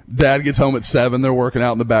 Dad gets home at 7. They're working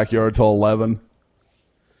out in the backyard till 11.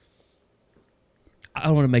 I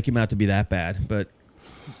don't want to make him out to be that bad, but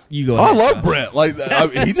you go. I love Brent. Like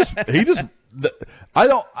he just.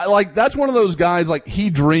 I like. That's one of those guys. Like he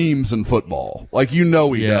dreams in football. Like he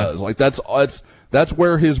does. Like that's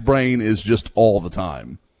where his brain is just all the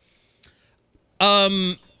time.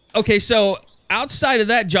 Okay, so outside of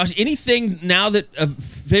that, Josh, anything now that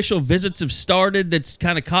official visits have started that's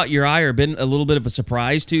kind of caught your eye or been a little bit of a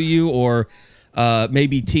surprise to you, or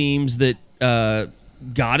maybe teams that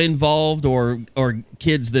got involved or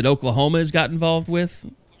kids that Oklahoma has got involved with,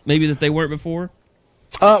 maybe that they weren't before?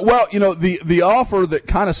 Well, the offer that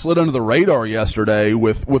kind of slid under the radar yesterday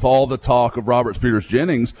with all the talk of Robert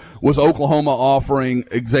Spears-Jennings was Oklahoma offering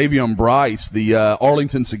Xavier Bryce, the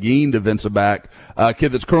Arlington Seguin defensive back,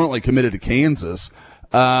 kid that's currently committed to Kansas.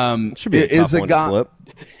 Should be a tough one to flip.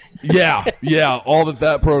 Yeah, all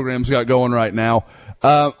that program's got going right now.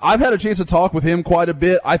 I've had a chance to talk with him quite a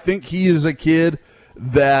bit. I think he is a kid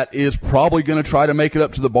that is probably going to try to make it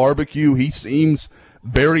up to the barbecue. He seems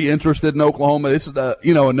very interested in Oklahoma. This is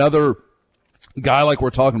another guy like we're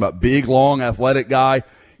talking about, big, long, athletic guy.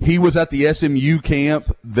 He was at the SMU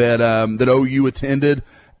camp that OU attended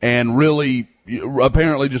and really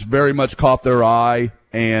apparently just very much caught their eye,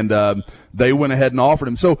 and they went ahead and offered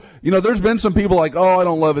him. So, there's been some people like, oh, I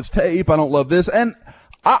don't love his tape, I don't love this, and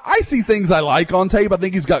I see things I like on tape. I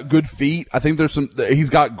think he's got good feet. I think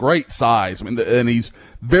he's got great size. I mean, and he's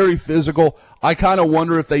very physical. I kind of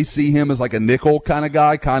wonder if they see him as like a nickel kind of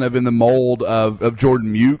guy, kind of in the mold of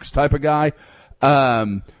Jordan Mukes type of guy.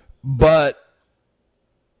 But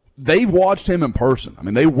they've watched him in person. I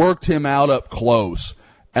mean, they worked him out up close,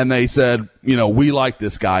 and they said, we like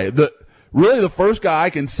this guy. Really the first guy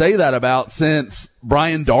I can say that about since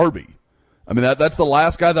Brian Darby. I mean, that's the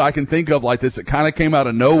last guy that I can think of like this. It kind of came out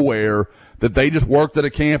of nowhere that they just worked at a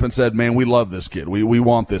camp and said, man, we love this kid. We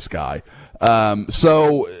want this guy.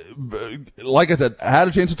 So, like I said, I had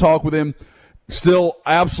a chance to talk with him. Still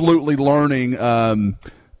absolutely learning, kind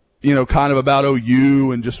of about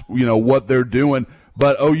OU and just, what they're doing.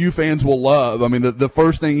 But OU fans will love. I mean, the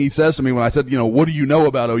first thing he says to me when I said, what do you know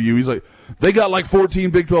about OU? He's like, they got like 14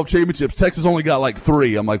 Big 12 championships. Texas only got like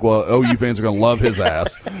 3. I'm like, well, OU fans are going to love his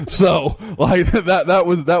ass. So, like,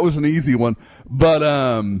 that was an easy one. But,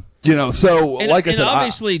 so like I said,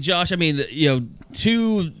 obviously, Josh, I mean,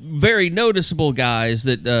 two very noticeable guys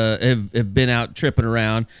that have been out tripping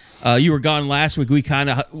around. You were gone last week. We kind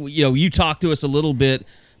of, you talked to us a little bit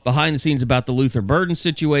behind the scenes about the Luther Burden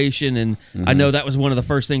situation, and I know that was one of the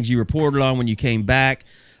first things you reported on when you came back.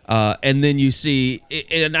 And then you see,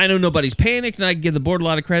 and I know nobody's panicked, and I give the board a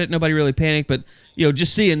lot of credit. Nobody really panicked, but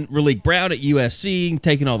just seeing Raleek Brown at USC,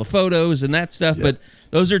 taking all the photos and that stuff. Yep. But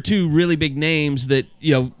those are two really big names that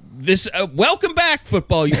this welcome back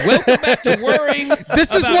football. Welcome back to worrying.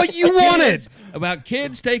 This is what you wanted about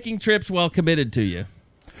kids taking trips while committed to you.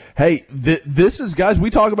 Hey, this is, guys, we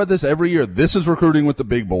talk about this every year. This is recruiting with the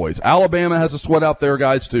big boys. Alabama has to sweat out their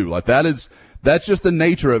guys too. Like that's just the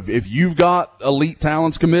nature of, if you've got elite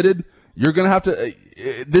talents committed, you're going to have to,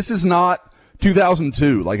 this is not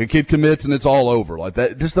 2002. Like a kid commits and it's all over. Like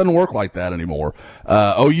that, it just doesn't work like that anymore.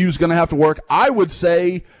 OU's going to have to work. I would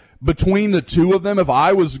say between the two of them, if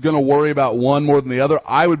I was going to worry about one more than the other,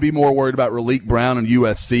 I would be more worried about Raleek Brown and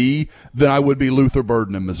USC than I would be Luther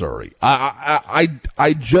Burden in Missouri.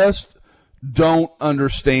 I just don't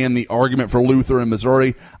understand the argument for Luther in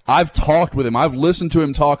Missouri. I've talked with him. I've listened to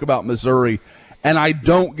him talk about Missouri, and I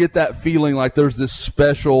don't get that feeling like there's this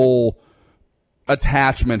special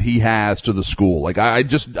attachment he has to the school. Like I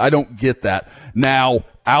don't get that. Now,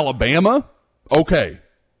 Alabama, okay.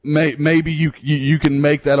 Maybe you can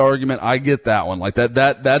make that argument. I get that one. Like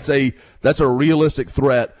that's a realistic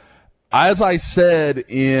threat. as I said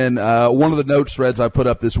in one of the notes threads I put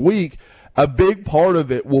up this week, a big part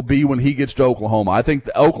of it will be when he gets to Oklahoma. I think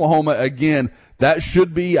Oklahoma, again, that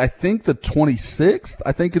should be, I think, the 26th,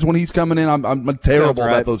 I think is when he's coming in. I'm terrible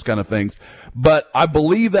about those kind of things. But I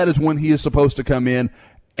believe that is when he is supposed to come in.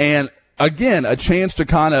 And, again, a chance to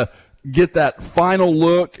kind of get that final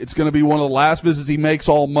look. It's going to be one of the last visits he makes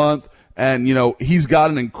all month. And, you know, he's got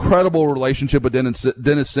an incredible relationship with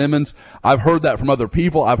Dennis Simmons. I've heard that from other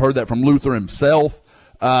people. I've heard that from Luther himself.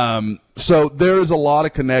 So there is a lot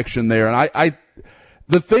of connection there. And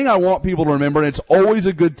the thing I want people to remember, and it's always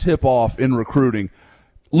a good tip-off in recruiting,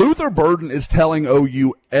 Luther Burden is telling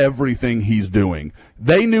OU everything he's doing.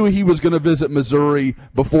 They knew he was going to visit Missouri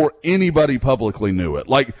before anybody publicly knew it.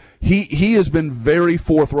 Like, he has been very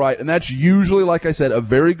forthright, and that's usually, like I said, a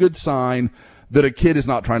very good sign that a kid is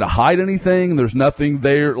not trying to hide anything. There's nothing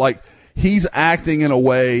there. Like, he's acting in a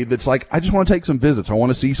way that's like, I just want to take some visits. I want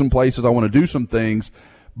to see some places. I want to do some things.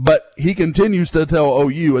 But he continues to tell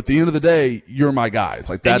OU, at the end of the day, you're my guy. It's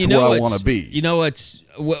like, that's where I want to be. You know what's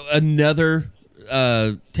another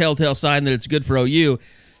telltale sign that it's good for OU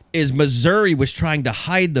is Missouri was trying to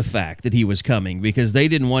hide the fact that he was coming because they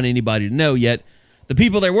didn't want anybody to know, yet the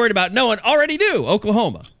people they're worried about knowing already knew,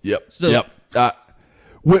 Oklahoma. Yep.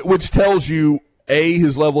 Which tells you, A,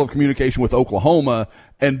 his level of communication with Oklahoma,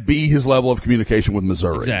 and B, his level of communication with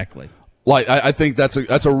Missouri. Exactly. Like, I think that's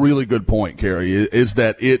a really good point, Kerry, is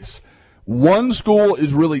that it's one school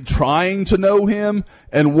is really trying to know him,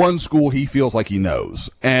 and one school he feels like he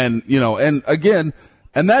knows. And, you know, and again,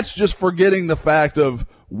 and that's just forgetting the fact of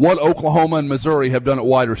what Oklahoma and Missouri have done at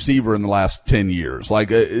wide receiver in the last 10 years.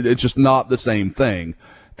 Like, it's just not the same thing.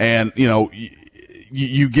 And, you know,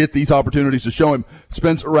 you get these opportunities to show him.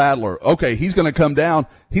 Spencer Rattler, okay, he's going to come down.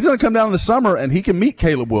 He's going to come down in the summer, and he can meet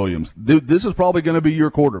Caleb Williams. Dude, this is probably going to be your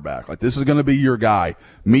quarterback. Like, this is going to be your guy.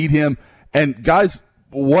 Meet him. And, guys,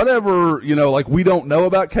 whatever, you know, like, we don't know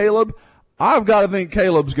about Caleb, I've got to think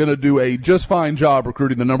Caleb's going to do a just fine job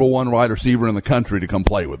recruiting the number one wide receiver in the country to come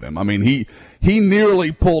play with him. I mean, he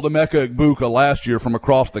nearly pulled Emeka Egbuka last year from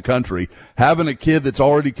across the country. Having a kid that's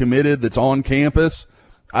already committed, that's on campus,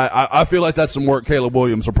 I feel like that's some work Caleb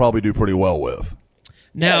Williams will probably do pretty well with.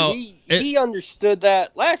 Now, he understood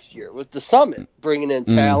that last year with the Summit, bringing in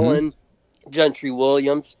Talon, Gentry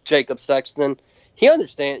Williams, Jacob Sexton. He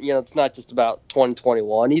understands, you know, it's not just about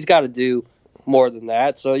 2021. He's got to do more than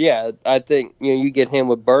that. So, yeah, I think, you know, you get him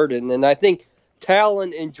with Burden. And I think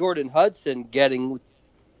Talon and Jordan Hudson getting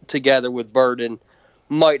together with Burden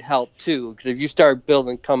might help, too. Because if you start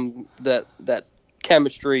building that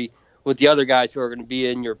chemistry with the other guys who are going to be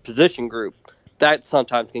in your position group, that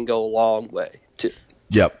sometimes can go a long way, too.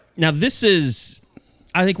 Yep. Now, this is,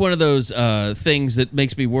 I think, one of those things that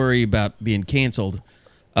makes me worry about being canceled.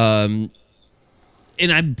 And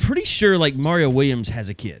I'm pretty sure, like, Mario Williams has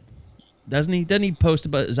a kid. Doesn't he? Doesn't he post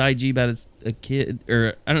about his IG about a kid?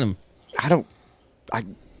 Or, I don't know.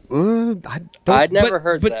 I'd never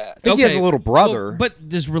heard that. I think he has a little brother. Well, but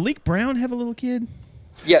does Raleek Brown have a little kid?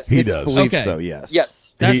 Yes. He does. I believe Okay. so, yes.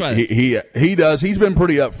 Yes. That's right. He does. He's been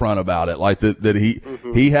pretty upfront about it, like that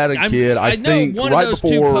he had a kid. I know think one right of those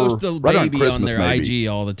before, two post the right on baby Christmas, on their maybe. IG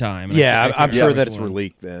all the time. Yeah, I'm sure that it's one.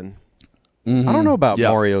 Raleek then. I don't know about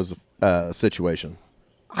Mario's situation.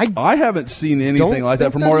 I haven't seen anything like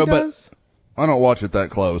that from Mario, but I don't watch it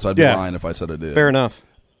that close. I'd be lying if I said I did. Fair enough.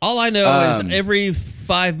 All I know is every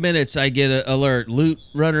 5 minutes I get an alert. Loot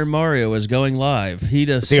Runner Mario is going live. He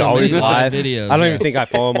does. Is he always live? Videos. I don't even think I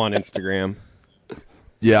follow him on Instagram.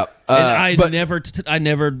 Yeah, and I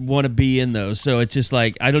never want to be in those, so it's just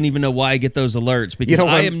like I don't even know why I get those alerts because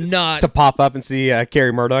I am not to pop up and see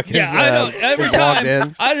Kerry Murdoch. I know every time.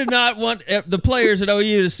 In. I do not want the players at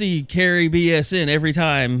OU to see Kerry BSN every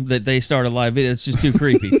time that they start a live video. It's just too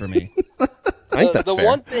creepy for me. I think that's the fair.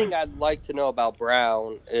 one thing I'd like to know about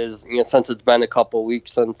Brown is, you know, since it's been a couple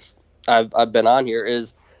weeks since I've been on here,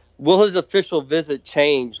 is will his official visit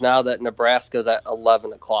change now that Nebraska's at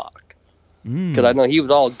 11 o'clock? Because I know he was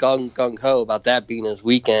all gung-ho about that being his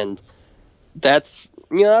weekend. That's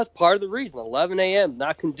part of the reason. 11 a.m.,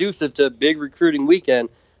 not conducive to a big recruiting weekend,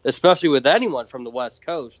 especially with anyone from the West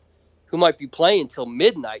Coast who might be playing till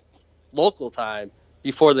midnight local time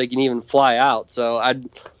before they can even fly out. So I'd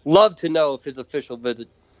love to know if his official visits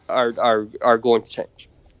are going to change.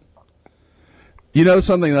 You know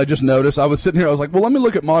something that I just noticed? I was sitting here, I was like, well, let me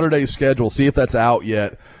look at Modern Day's schedule, see if that's out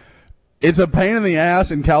yet. It's a pain in the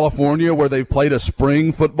ass in California where they've played a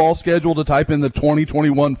spring football schedule to type in the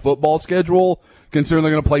 2021 football schedule, considering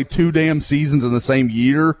they're going to play 2 damn seasons in the same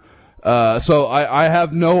year. So I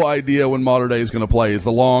have no idea when Modern Day is going to play is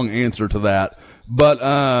the long answer to that. But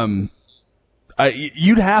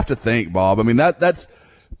you'd have to think, Bob. I mean, that's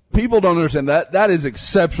people don't understand that is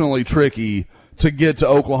exceptionally tricky to get to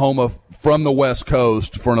Oklahoma from the West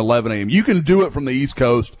Coast for an 11 a.m. You can do it from the East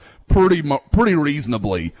Coast pretty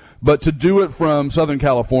reasonably, but to do it from Southern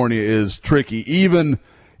California is tricky, even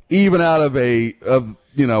out of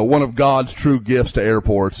one of God's true gifts to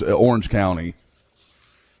airports, Orange County.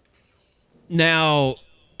 Now,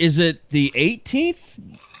 is it the 18th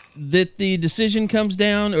that the decision comes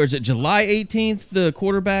down, or is it July 18th, the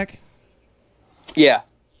quarterback? Yeah,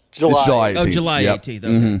 July 18th. Oh, July 18th. Okay.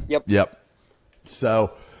 Mm-hmm. Yep.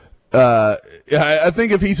 So, I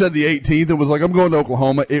think if he said the 18th and was like, I'm going to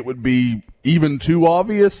Oklahoma, it would be even too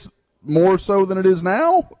obvious, more so than it is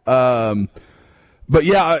now. But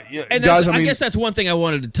yeah, and guys, I guess that's one thing I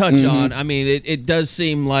wanted to touch on. I mean, it does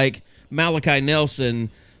seem like Malachi Nelson,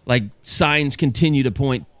 like signs continue to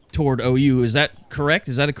point toward OU. Is that correct?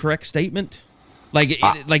 Is that a correct statement? Like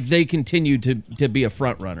they continue to be a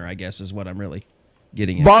front runner, I guess, is what I'm really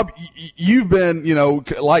getting at. Bob, you've been,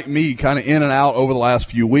 like me, kind of in and out over the last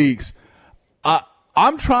few weeks.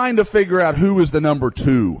 I'm trying to figure out who is the number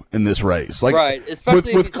 2 in this race. Like, right,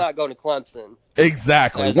 especially if he's not going to Clemson.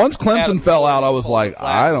 Exactly. Once Clemson fell out, I was like,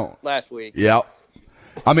 last week. Yeah.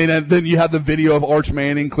 I mean, and then you had the video of Arch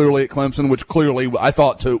Manning clearly at Clemson, which clearly I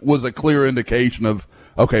thought was a clear indication of,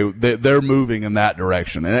 okay, they're moving in that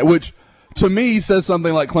direction. And which, to me, says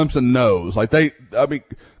something like Clemson knows. Like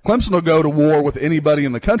Clemson will go to war with anybody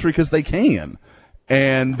in the country because they can.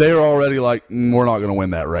 And they're already like, we're not going to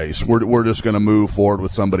win that race. We're just going to move forward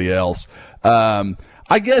with somebody else. I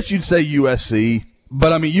guess you'd say USC,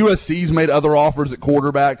 but I mean, USC's made other offers at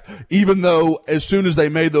quarterback, even though as soon as they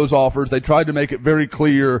made those offers, they tried to make it very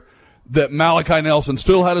clear that Malachi Nelson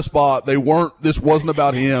still had a spot. This wasn't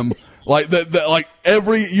about him. Like like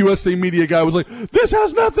every USC media guy was like, this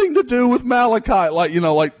has nothing to do with Malachi.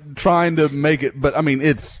 Like trying to make it, but I mean,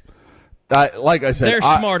 like I said, they're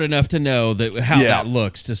smart enough to know that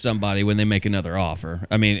looks to somebody when they make another offer.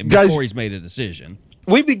 I mean, before he's made a decision.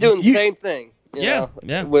 We'd be doing the same thing. Yeah.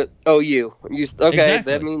 With OU. Exactly.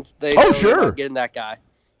 That means they sure. They're not getting that guy.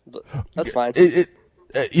 That's fine.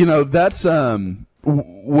 That's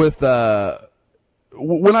with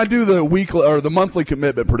when I do the weekly or the monthly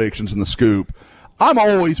commitment predictions in the Scoop, I'm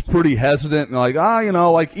always pretty hesitant and like,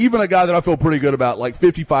 like even a guy that I feel pretty good about, like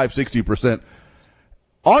 55, 60%.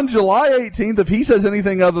 On July 18th, if he says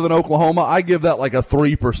anything other than Oklahoma, I give that like a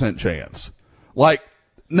 3% chance. Like,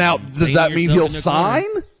 now, does that mean he'll sign?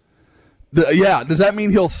 Does that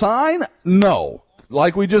mean he'll sign? No.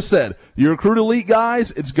 Like we just said, you recruit elite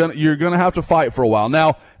guys, you're gonna have to fight for a while.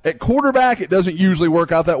 Now, at quarterback, it doesn't usually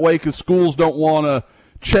work out that way because schools don't want to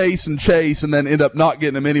chase and then end up not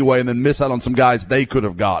getting them anyway and then miss out on some guys they could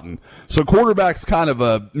have gotten. So quarterback's kind of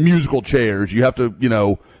a musical chairs. You have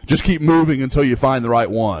to, just keep moving until you find the right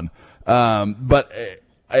one. But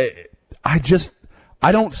I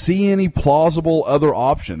don't see any plausible other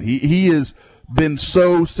option. He has been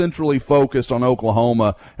so centrally focused on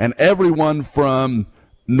Oklahoma, and everyone from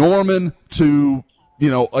Norman to,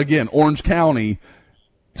 again, Orange County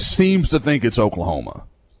seems to think it's Oklahoma.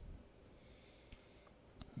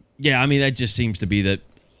 Yeah, I mean, that just seems to be that.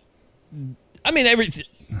 I mean,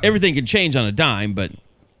 everything can change on a dime, but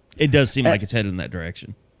it does seem like it's headed in that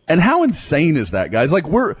direction. And how insane is that, guys?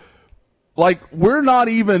 We're not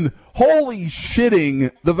even holy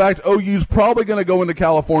shitting the fact OU's probably going to go into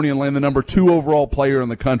California and land the number 2 overall player in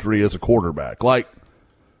the country as a quarterback.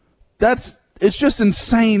 It's just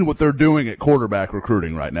insane what they're doing at quarterback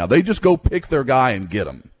recruiting right now. They just go pick their guy and get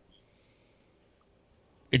him.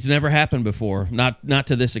 It's never happened before, not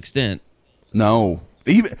to this extent. No,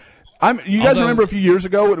 you guys remember a few years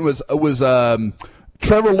ago it was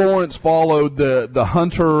Trevor Lawrence followed the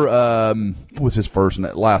Hunter. What was his first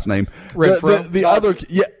and last name?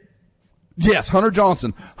 Yes, Hunter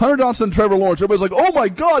Johnson. Hunter Johnson, Trevor Lawrence. Everybody's like, oh my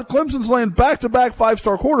God, Clemson's laying back-to-back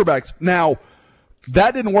 5-star quarterbacks. Now,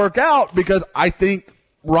 that didn't work out because I think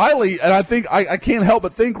Riley, and I can't help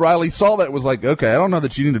but think Riley saw that and was like, okay, I don't know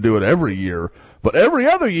that you need to do it every year, but every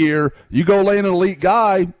other year, you go lay an elite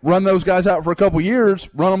guy, run those guys out for a couple years,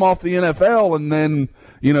 run them off the NFL, and then,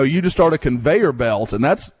 you just start a conveyor belt, and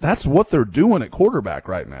that's what they're doing at quarterback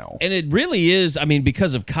right now. And it really is, I mean,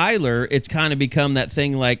 because of Kyler, it's kind of become that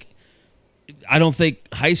thing like, I don't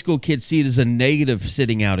think high school kids see it as a negative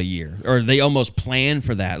sitting out a year, or they almost plan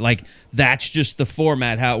for that. Like, that's just the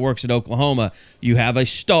format, how it works at Oklahoma. You have a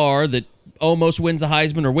star that almost wins the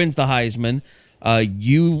Heisman or wins the Heisman.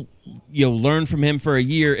 You learn from him for a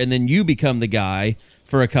year, and then you become the guy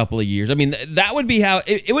for a couple of years. I mean, that would be how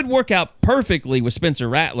it would work out perfectly with Spencer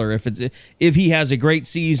Rattler if he has a great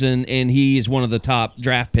season and he is one of the top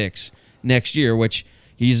draft picks next year, which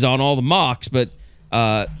he's on all the mocks. But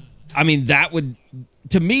I mean, that would,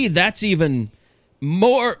 to me, that's even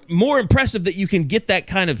more impressive that you can get that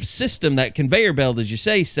kind of system, that conveyor belt, as you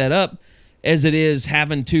say, set up, as it is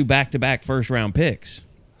having 2 back-to-back first-round picks.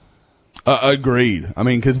 Agreed. I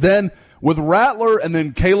mean, because then with Rattler and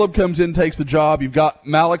then Caleb comes in, takes the job. You've got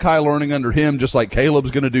Malachi learning under him, just like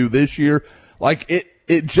Caleb's going to do this year. Like,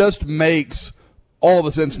 it just makes all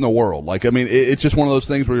the sense in the world. Like, I mean, it's just one of those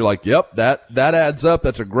things where you're like, yep, that adds up.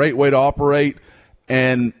 That's a great way to operate.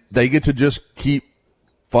 And they get to just keep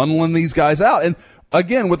funneling these guys out. And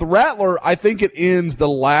again, with Rattler, I think it ends the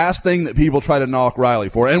last thing that people try to knock Riley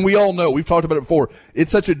for. And we all know, we've talked about it before,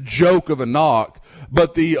 it's such a joke of a knock.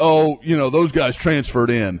 But those guys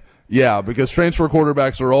transferred in. Yeah, because transfer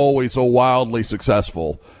quarterbacks are always so wildly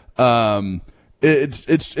successful.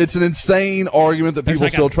 It's an insane argument that people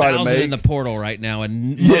still try to make. In the portal right now,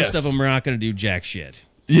 and most of them are not going to do jack shit.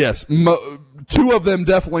 Yes, 2 of them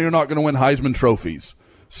definitely are not going to win Heisman trophies.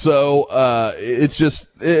 So it's just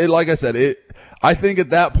like I said. I think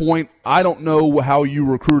at that point, I don't know how you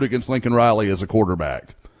recruit against Lincoln Riley as a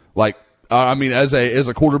quarterback. Like, I mean, as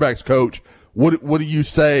a quarterback's coach, what do you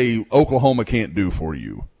say Oklahoma can't do for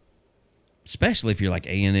you? Especially if you're like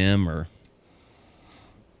A&M or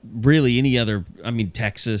really any other. I mean,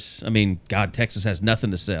 Texas. I mean, God, Texas has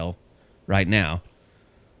nothing to sell right now.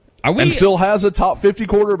 And still has a top 50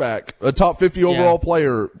 quarterback, a top 50 overall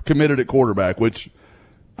player committed at quarterback, which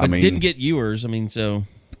I mean didn't get Ewers. I mean, so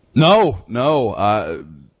no,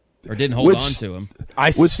 or didn't hold on to him. I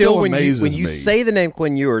still when you say the name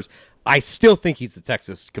Quinn Ewers, I still think he's a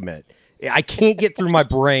Texas commit. I can't get through my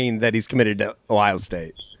brain that he's committed to Ohio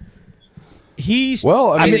State. He's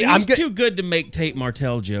too good to make Tate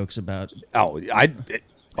Martell jokes about.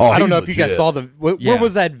 I don't know if you guys saw where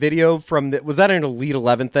was that video from? Was that an Elite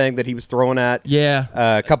 11 thing that he was throwing at? Yeah,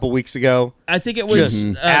 a couple weeks ago. I think it was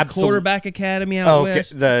Quarterback Academy out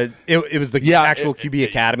west. It was the actual QB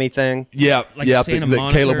Academy thing. Yeah, that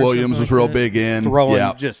Caleb Williams was real big in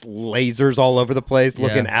throwing just lasers all over the place,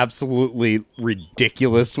 looking absolutely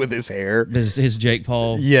ridiculous with his hair. His Jake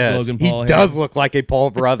Paul, Logan Paul. He does look like a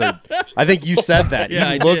Paul brother. I think you said that.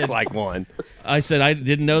 He looks like one. I said I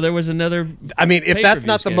didn't know there was another. I mean, if that's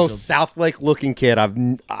not the most South Lake looking kid,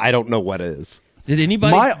 I don't know what is. Did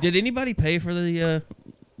anybody pay for the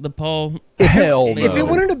Paul? Hell no. If it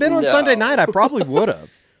wouldn't have been on Sunday night, I probably would have,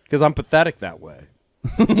 because I'm pathetic that way.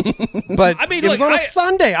 But I mean, it was on a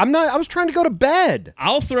Sunday. I was trying to go to bed.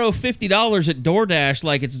 I'll throw $50 at DoorDash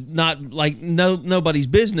like it's not like nobody's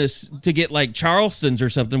business to get like Charleston's or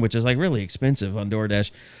something, which is like really expensive on DoorDash.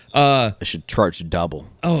 I should charge double.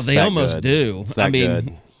 Oh, they almost do. I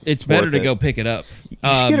mean, it's better to go pick it up. You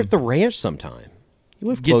should get it at the ranch sometime. You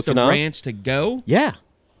live close enough. Get the ranch to go? Yeah.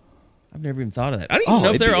 I've never even thought of that. I don't even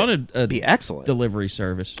know if they're on a be excellent delivery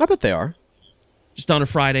service. I bet they are. Just on a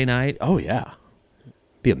Friday night. Oh, yeah.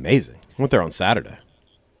 Be amazing. I went there on Saturday.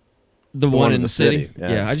 The one in the city?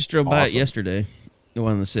 Yeah, I just drove by it yesterday. The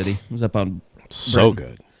one in the city. It was up on so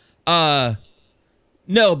good. No,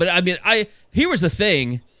 but I mean, here was the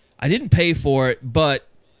thing. I didn't pay for it,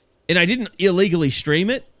 and I didn't illegally stream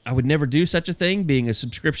it. I would never do such a thing, being a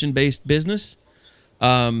subscription-based business.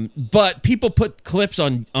 But people put clips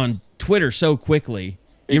on Twitter so quickly,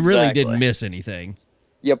 you really didn't miss anything.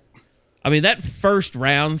 Yep. I mean, that first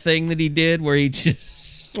round thing that he did where he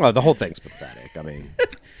just... Well, the whole thing's pathetic.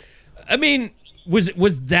 I mean, was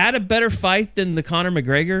that a better fight than the Conor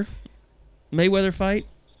McGregor Mayweather fight?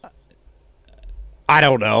 I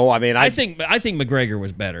don't know. I mean, I think McGregor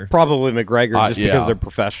was better. Probably McGregor just because they're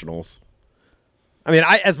professionals. I mean,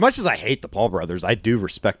 as much as I hate the Paul brothers, I do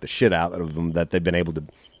respect the shit out of them that they've been able to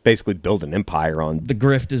basically build an empire on. The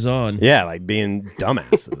grift is on. Yeah, like being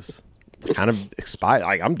dumbasses. Kind of expire.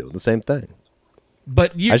 Like, I'm doing the same thing.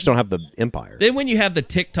 But I just don't have the empire. Then when you have the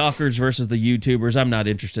TikTokers versus the YouTubers, I'm not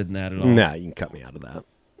interested in that at all. Nah, you can cut me out of that.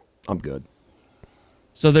 I'm good.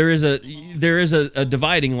 So there is a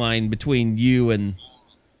dividing line between you and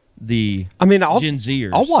the Gen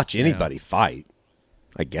Zers. I'll watch anybody fight,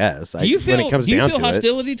 I guess. Do you feel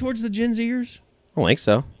hostility towards the Gen Zers? I don't think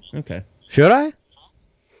so. Okay. Should I?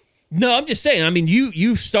 No, I'm just saying. I mean,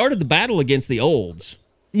 you started the battle against the olds.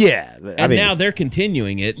 Yeah. Now they're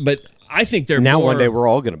continuing it, but I think they're now one day we're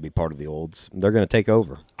all going to be part of the olds. They're going to take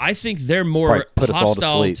over. I think they're more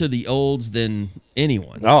hostile to the olds than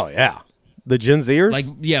anyone. Oh, yeah. The Gen Zers?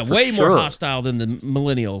 Way more hostile than the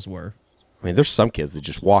millennials were. I mean, there's some kids that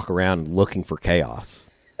just walk around looking for chaos.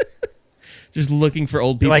 Just looking for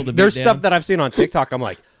old people to beat there's down. stuff that I've seen on TikTok. I'm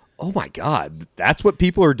like, oh, my God, that's what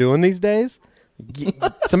people are doing these days?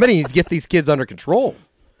 Somebody needs to get these kids under control.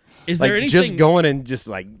 Is there like anything just going and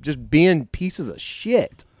just being pieces of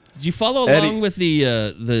shit? Did you follow along with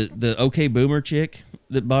the OK Boomer chick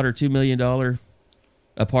that bought her $2 million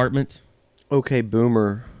apartment? Okay,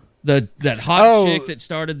 Boomer. That hot chick that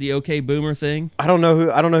started the OK Boomer thing? I don't know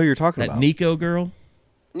who you're talking about. That Nico girl?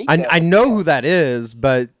 I know who that is,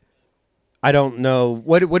 but I don't know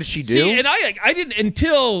what does she do? See, and I didn't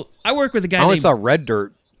until I work with a guy. I only named, saw Red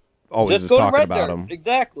Dirt. Always Just is go to talking Red about Dirt. him.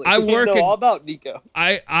 Exactly. I work know all about Nico.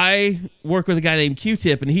 I work with a guy named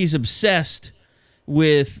Q-Tip, and he's obsessed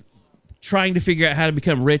with trying to figure out how to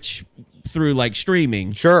become rich through like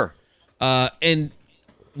streaming. Sure. And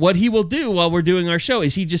what he will do while we're doing our show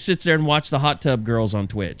is he just sits there and watch the hot tub girls on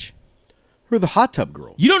Twitch. Who are the hot tub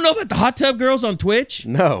girls? You don't know about the hot tub girls on Twitch?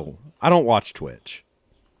 No, I don't watch Twitch.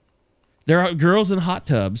 There are girls in hot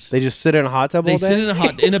tubs. They just sit in a hot tub all They day? sit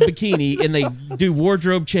in a bikini and they do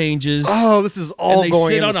wardrobe changes. Oh, this is all and they going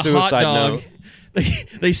sit in on the a suicide hot dog. note.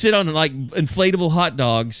 They sit on like inflatable hot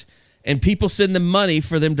dogs, and people send them money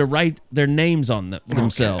for them to write their names on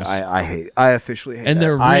themselves. I officially hate and that.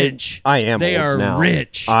 they're rich. I am They old are now.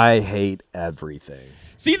 rich. I hate everything.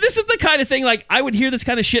 See, this is the kind of thing, like, I would hear this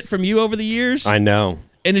kind of shit from you over the years, I know.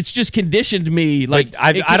 and it's just conditioned me. Like,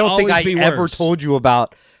 I don't think I ever worse. told you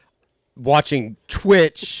about watching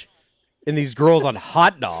Twitch and these girls on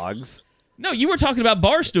hot dogs. No, you were talking about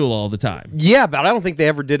Barstool all the time. Yeah, but I don't think they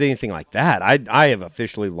ever did anything like that. I have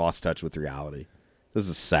officially lost touch with reality. This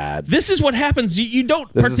is sad. This is what happens. You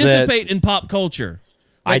don't This is participate in pop culture.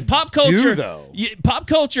 Like, I pop culture, do, though. Pop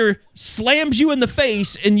culture slams you in the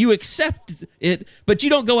face, and you accept it, but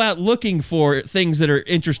you don't go out looking for things that are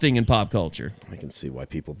interesting in pop culture. I can see why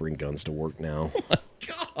people bring guns to work now. Oh my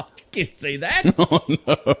God, you can't say that. Oh,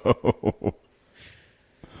 no.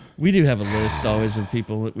 We do have a list always of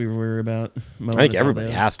people that we worry about. I think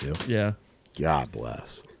everybody has to. Yeah. God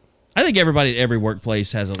bless. I think everybody at every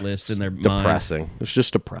workplace has a list in their mind. Depressing. It's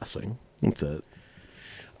just depressing. That's it.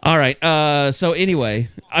 All right. So anyway,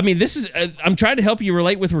 I mean, this is. I'm trying to help you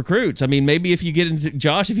relate with recruits. I mean, maybe if you get into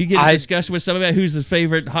Josh, if you get into a discussion with somebody who's his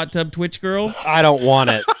favorite hot tub Twitch girl, I don't want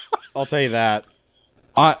it. I'll tell you that.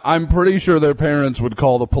 I'm pretty sure their parents would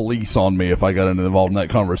call the police on me if I got involved in that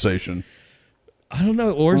conversation. I don't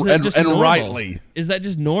know, or is that just normal? Rightly. Is that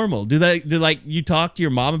just normal? Do like you talk to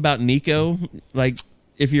your mom about Nico? Like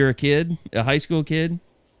if you're a kid, a high school kid?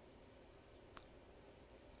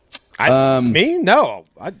 Me? No.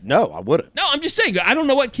 I wouldn't. No, I'm just saying. I don't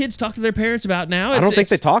know what kids talk to their parents about now. I don't think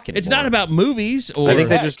they talk anymore. It's not about movies. Or I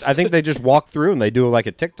think they just walk through and they do like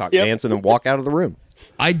a TikTok dance and then walk out of the room.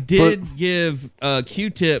 I did give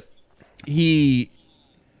Q-Tip.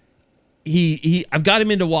 I've got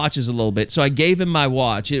him into watches a little bit, so I gave him my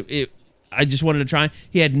watch. I just wanted to try.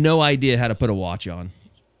 He had no idea how to put a watch on.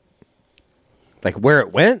 Like where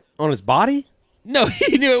it went on his body? No,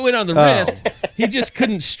 he knew it went on the wrist. He just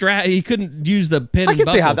couldn't He couldn't use the pin and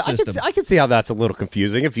buckle system. I can see how that's a little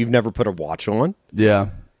confusing if you've never put a watch on. Yeah,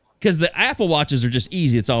 because the Apple watches are just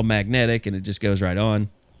easy. It's all magnetic and it just goes right on.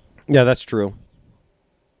 Yeah, that's true.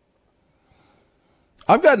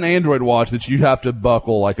 I've got an Android watch that you have to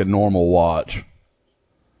buckle like a normal watch.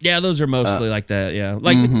 Yeah, those are mostly like that. Yeah,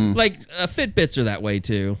 like Fitbits are that way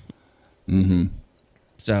too. Mm-hmm.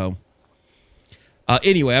 So,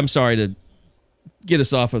 anyway, I'm sorry to get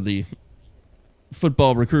us off of the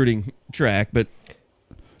football recruiting track, but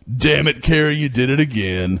damn it, Kerry, you did it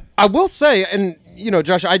again. I will say, and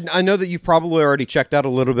Josh, I know that you've probably already checked out a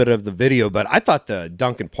little bit of the video, but I thought the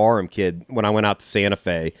Duncan Parham kid, when I went out to Santa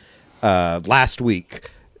Fe last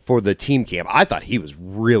week for the team camp, I thought he was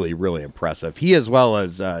really, really impressive. He, as well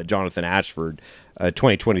as Jonathan Ashford,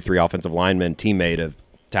 2023 offensive lineman, teammate of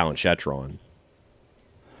Talon Shetron.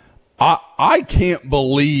 I can't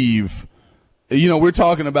believe, we're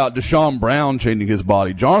talking about Deshaun Brown changing his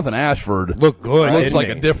body. Jonathan Ashford looks like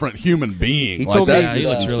a different human being. He told me that's he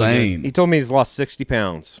just looks insane. really He told me he's lost 60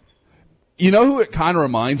 pounds. You know who it kind of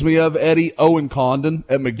reminds me of, Eddie? Owen Condon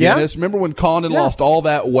at McGinnis. Yeah? Remember when Condon lost all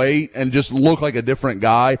that weight and just looked like a different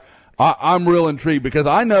guy? I'm real intrigued because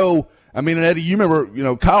I know, and Eddie, you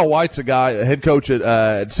remember, Kyle White's a head coach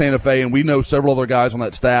at Santa Fe, and we know several other guys on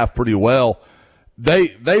that staff pretty well.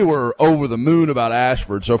 They were over the moon about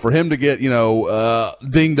Ashford. So for him to get,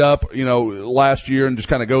 dinged up, last year and just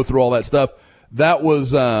kind of go through all that stuff, that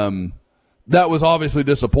was obviously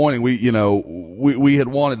disappointing. We had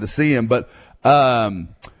wanted to see him, but Parham,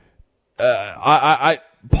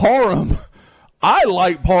 I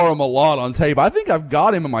like Parham a lot on tape. I think I've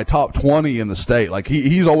got him in my top 20 in the state. Like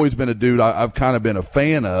he's always been a dude I've kind of been a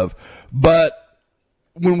fan of. But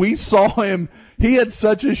when we saw him, he had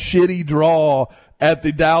such a shitty draw at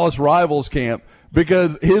the Dallas Rivals camp.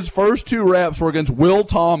 because his first 2 reps were against Will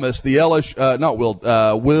Thomas, the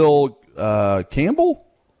Will Campbell,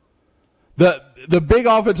 the big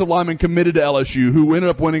offensive lineman committed to LSU, who ended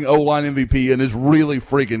up winning O-line MVP and is really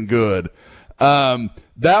freaking good.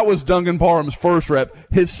 That was Duncan Parham's first rep.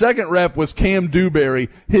 His second rep was Cam Dewberry.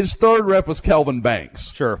 His third rep was Kelvin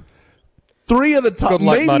Banks. Sure. 3 of the top, Good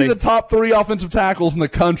luck, maybe buddy. the top 3 offensive tackles in the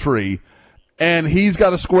country, and he's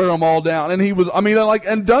got to square them all down. And he was,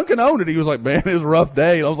 and Duncan owned it. He was like, man, it was a rough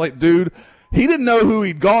day. And I was like, dude, he didn't know who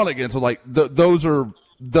he'd gone against. So like, those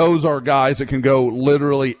are guys that can go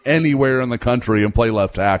literally anywhere in the country and play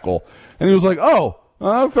left tackle. And he was like, oh,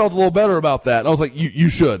 I felt a little better about that. And I was like, you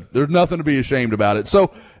should. There's nothing to be ashamed about it.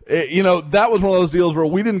 So, that was one of those deals where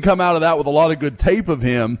we didn't come out of that with a lot of good tape of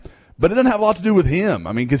him, but it didn't have a lot to do with him.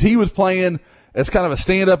 I mean, because he was playing as kind of a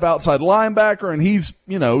stand-up outside linebacker, and he's,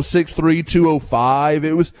 6'3", 205.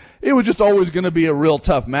 It was just always going to be a real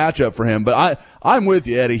tough matchup for him. But I'm with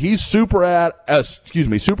you, Eddie. He's super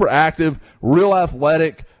active, real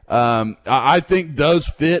athletic. I think does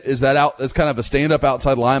fit as kind of a stand-up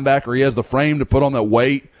outside linebacker. He has the frame to put on that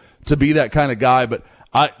weight to be that kind of guy. But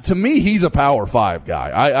to me, he's a Power 5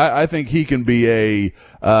 guy. I think he can be a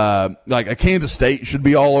Kansas State should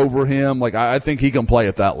be all over him. Like I think he can play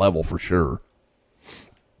at that level for sure.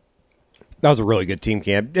 That was a really good team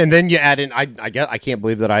camp. And then you add in, I can't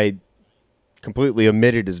believe that I completely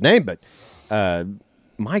omitted his name, but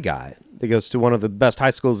my guy that goes to one of the best high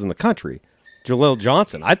schools in the country, Jaleel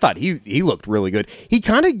Johnson. I thought he looked really good. He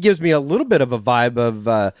kind of gives me a little bit of a vibe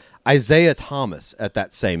of Isaiah Thomas at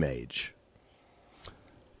that same age.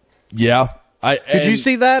 Yeah. Did you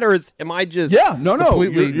see that, or am I just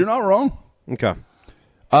completely... You're not wrong. Okay.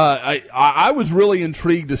 I was really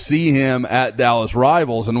intrigued to see him at Dallas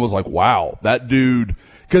Rivals and was like, wow, that dude,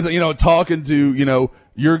 because, talking to,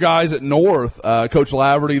 your guys at North, Coach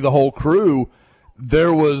Laverty, the whole crew,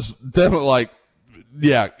 there was definitely like,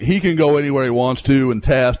 yeah, he can go anywhere he wants to and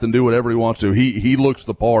test and do whatever he wants to. He looks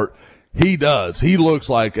the part. He does. He looks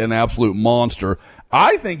like an absolute monster.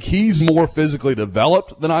 I think he's more physically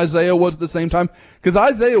developed than Isaiah was at the same time, because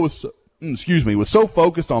Isaiah was so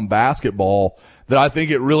focused on basketball that I think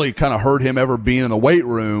it really kind of hurt him ever being in the weight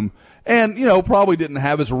room, and probably didn't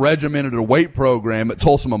have as regimented a weight program at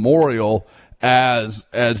Tulsa Memorial as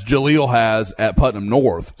Jaleel has at Putnam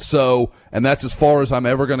North. So, and that's as far as I'm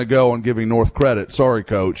ever going to go on giving North credit. Sorry,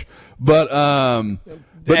 Coach, but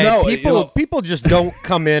people just don't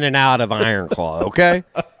come in and out of Iron Claw. Okay,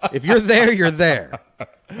 if you're there, you're there.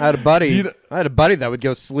 I had a buddy that would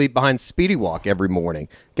go sleep behind Speedy Walk every morning.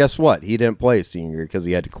 Guess what? He didn't play senior year because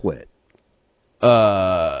he had to quit.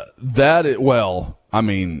 Was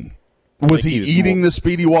he eating the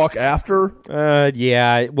Speedy Walk after?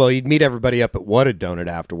 Yeah. Well, he'd meet everybody up at What a Donut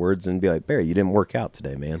afterwards and be like, Barry, you didn't work out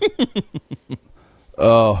today, man.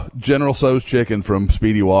 General Tso's chicken from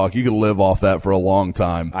Speedy Walk. You could live off that for a long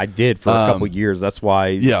time. I did for a couple years. That's why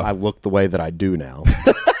I look the way that I do now.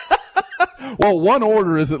 Well, one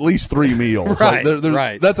order is at least 3 meals. Right,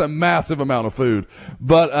 right. That's a massive amount of food.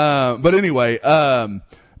 But anyway,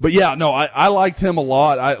 but yeah, no, I liked him a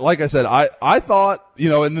lot. Like I said, I thought,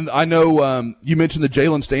 and then I know, you mentioned the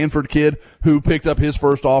Jalen Stanford kid who picked up his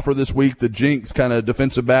first offer this week, the Jinx kind of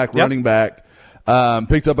defensive back, running back,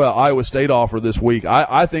 picked up an Iowa State offer this week.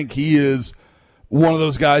 I think he is one of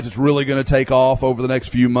those guys that's really going to take off over the next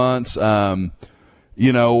few months. And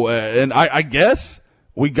I guess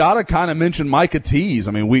we got to kind of mention Micah Tease.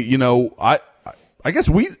 I mean, I guess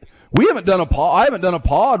we haven't done a pod. I haven't done a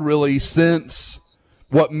pod really since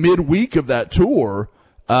midweek of that tour.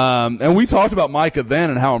 And we talked about Micah then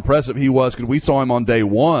and how impressive he was because we saw him on day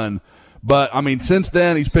one. But I mean, since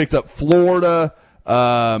then he's picked up Florida.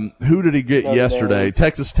 Who did he get yesterday?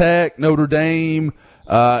 Texas Tech, Notre Dame,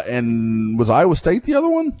 and was Iowa State the other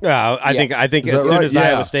one? I think as soon as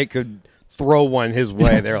Iowa State could throw one his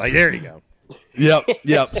way, they're like, there you go.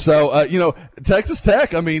 Yep. So, Texas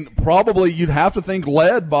Tech, I mean, probably you'd have to think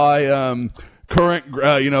led by current,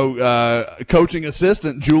 coaching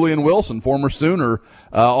assistant Julian Wilson, former Sooner,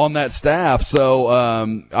 on that staff. So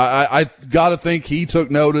I got to think he took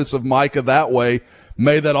notice of Micah that way,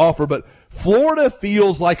 made that offer. But Florida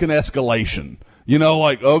feels like an escalation.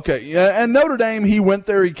 Okay, yeah, and Notre Dame, he went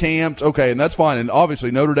there, he camped, okay, and that's fine. And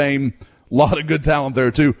obviously Notre Dame, a lot of good talent there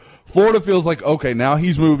too. Florida feels like, okay, now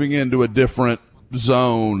he's moving into a different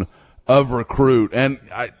zone of recruit. And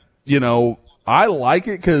I like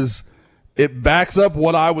it because it backs up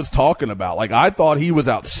what I was talking about. Like, I thought he was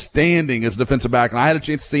outstanding as a defensive back, and I had a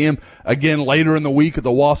chance to see him again later in the week at the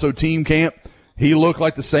Wasso team camp. he looked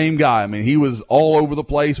like the same guy. I mean, he was all over the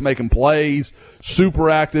place, making plays, super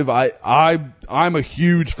active. I'm a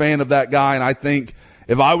huge fan of that guy, and I think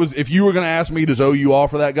if you were going to ask me, does OU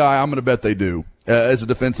offer that guy, I'm going to bet they do as a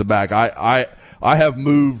defensive back. I have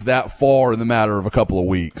moved that far in the matter of a couple of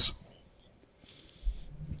weeks.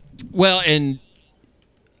 Well, and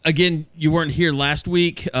again, you weren't here last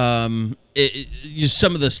week. Just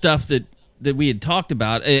some of the stuff that we had talked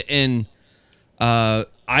about, and I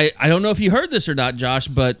don't know if you heard this or not, Josh,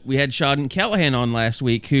 but we had Sean Callahan on last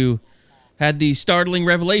week, who had the startling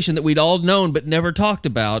revelation that we'd all known but never talked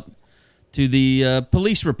about to the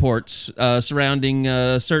police reports surrounding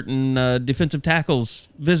certain defensive tackles'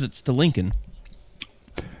 visits to Lincoln.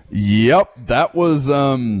 Yep, that was.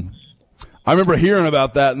 I remember hearing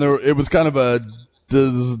about that, and it was kind of a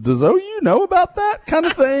does OU know about that kind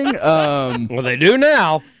of thing? Well, they do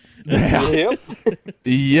now. Yeah.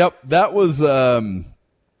 Yep, that was. Yeah,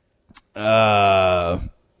 Didn't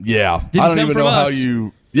I don't come even from know how us.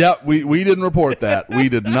 you. Yeah, we didn't report that. We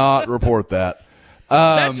did not report that.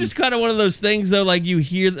 That's just kind of one of those things, though. Like, you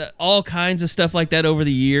hear all kinds of stuff like that over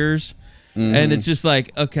the years, and it's just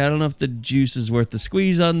like, okay, I don't know if the juice is worth the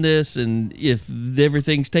squeeze on this, and if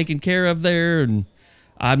everything's taken care of there, and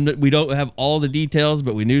we don't have all the details,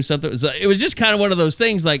 but we knew something. It was just kind of one of those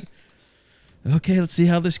things, like, okay, let's see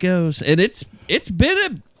how this goes. And it's been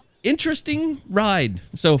an interesting ride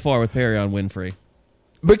so far with Perion Winfrey.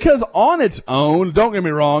 Because on its own, don't get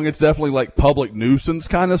me wrong, it's definitely like public nuisance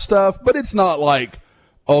kind of stuff, but it's not like,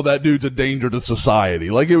 oh, that dude's a danger to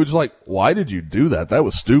society. Like, it was like, why did you do that? That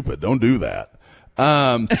was stupid. Don't do that.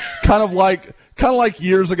 Kind of like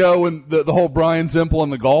years ago when the whole Brian Zimple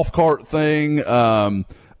and the golf cart thing,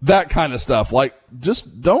 that kind of stuff. Like,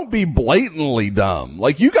 just don't be blatantly dumb.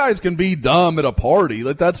 Like, you guys can be dumb at a party.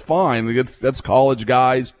 Like, that's fine. Like, that's college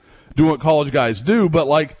guys doing what college guys do, but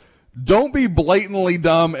like, don't be blatantly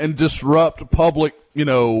dumb and disrupt public,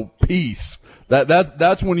 peace.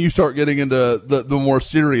 That's when you start getting into the more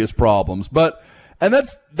serious problems. And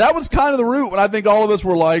that was kind of the root when I think all of us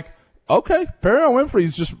were like, okay, Perion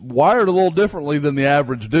Winfrey's just wired a little differently than the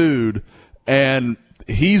average dude, and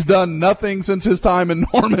he's done nothing since his time in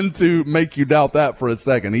Norman to make you doubt that for a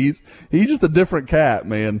second. He's just a different cat,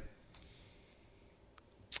 man.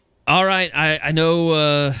 All right, I know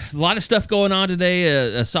a lot of stuff going on today,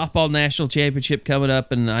 a softball national championship coming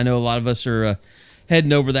up, and I know a lot of us are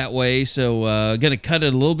heading over that way, so going to cut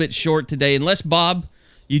it a little bit short today. Unless, Bob,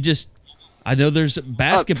 I know there's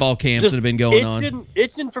basketball camps that have been going on.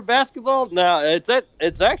 Itching for basketball? No,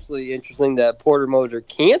 it's actually interesting that Porter Moser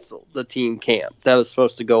canceled the team camp that was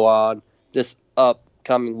supposed to go on this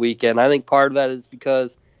upcoming weekend. I think part of that is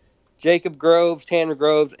because Jacob Groves, Tanner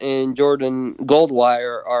Groves, and Jordan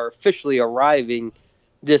Goldwire are officially arriving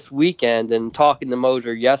this weekend. And talking to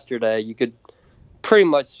Moser yesterday, you could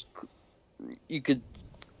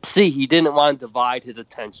see he didn't want to divide his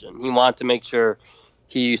attention. He wanted to make sure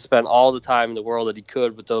he spent all the time in the world that he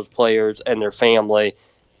could with those players and their family.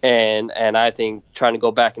 And I think trying to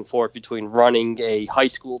go back and forth between running a high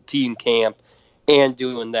school team camp and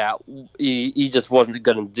doing that, he just wasn't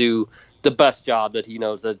going to do the best job that he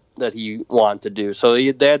knows that he wanted to do. So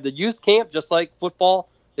they had the youth camp, just like football.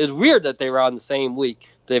 It's weird that they were on the same week.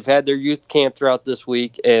 They've had their youth camp throughout this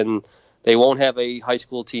week, and they won't have a high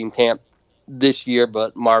school team camp this year,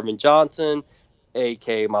 but Marvin Johnson,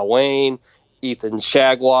 A.K. Mawayne, Ethan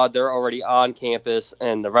Shagwad, they're already on campus,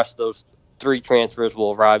 and the rest of those 3 transfers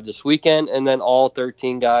will arrive this weekend, and then all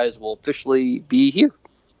 13 guys will officially be here.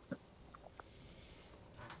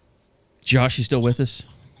 Josh, you still with us?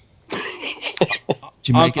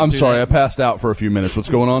 I'm sorry, I passed out for a few minutes. What's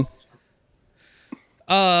going on?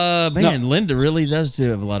 Linda really does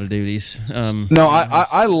have a lot of duties.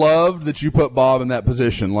 I loved that you put Bob in that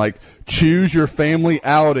position. Like, choose your family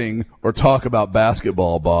outing or talk about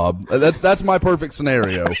basketball, Bob. That's my perfect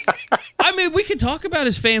scenario. I mean, we could talk about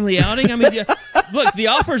his family outing. I mean, look, the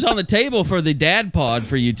offer's on the table for the dad pod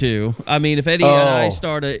for you two. I mean, if Eddie and I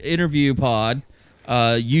start an interview pod,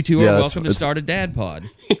 you two are welcome to start a dad pod.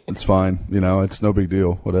 It's fine. It's no big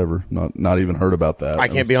deal. Whatever. Not even heard about that. I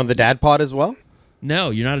can't be on the dad pod as well?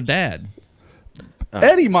 No, you're not a dad.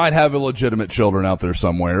 Eddie might have illegitimate children out there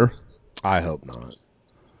somewhere. I hope not.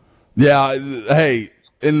 Yeah, hey,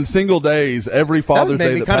 in single days, every Father's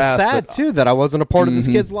Day that passed. That made me kind of sad, too, that I wasn't a part of this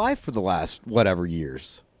kid's life for the last whatever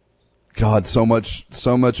years. God, so much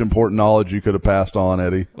important knowledge you could have passed on,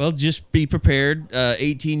 Eddie. Well, just be prepared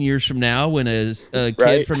 18 years from now when a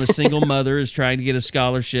kid from a single mother is trying to get a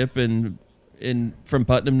scholarship from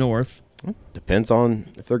Putnam North. Depends on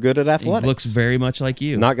if they're good at athletics. He looks very much like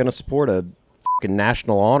you. Not going to support a fucking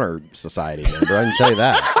National Honor Society member, I can tell you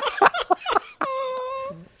that.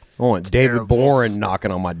 I want David Bourne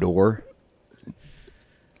knocking on my door.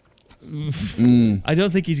 I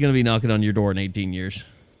don't think he's going to be knocking on your door in 18 years.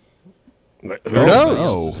 Who knows?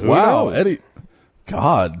 Oh, Who wow, knows? Eddie.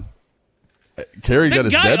 God. Kerry got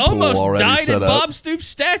his guy Deadpool almost already died set at up. Bob Stoops'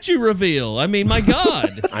 statue reveal. I mean, my God.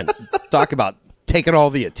 Talk about taking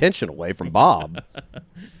all the attention away from Bob.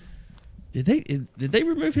 Did they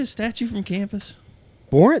remove his statue from campus?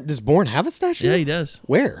 Does Bourne have a statue? Yeah, he does.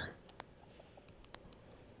 Where?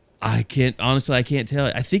 I can't tell.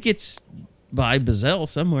 I think it's by Bazell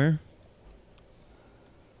somewhere.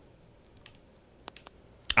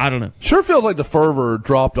 I don't know. Sure feels like the fervor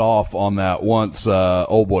dropped off on that once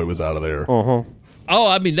Old Boy was out of there. Uh-huh. Oh,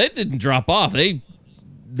 I mean, they didn't drop off. They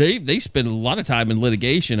spend a lot of time in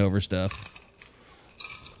litigation over stuff.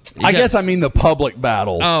 I guess I mean the public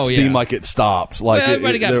battle seemed like it stopped. Like well,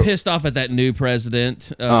 everybody got pissed off at that new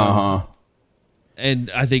president.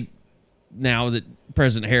 And I think now that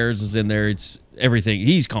President Harris is in there, it's everything.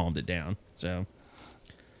 He's calmed it down. So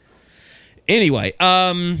anyway,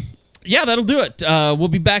 yeah, that'll do it. We'll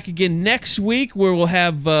be back again next week where we'll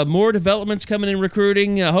have more developments coming in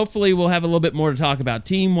recruiting. Hopefully we'll have a little bit more to talk about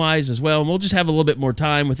team-wise as well. And we'll just have a little bit more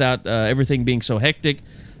time without everything being so hectic.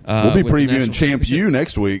 We'll be previewing Champ U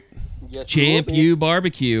next week. Yes, Champ U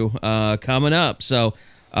Barbecue coming up. So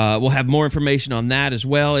we'll have more information on that as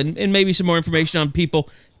well, and maybe some more information on people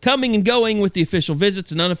coming and going with the official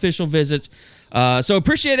visits and unofficial visits. So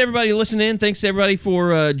appreciate everybody listening in. Thanks to everybody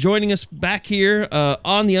for joining us back here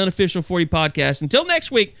on the Unofficial 40 podcast. Until next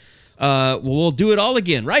week, we'll do it all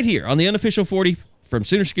again right here on the Unofficial 40 from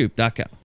Soonerscoop.com.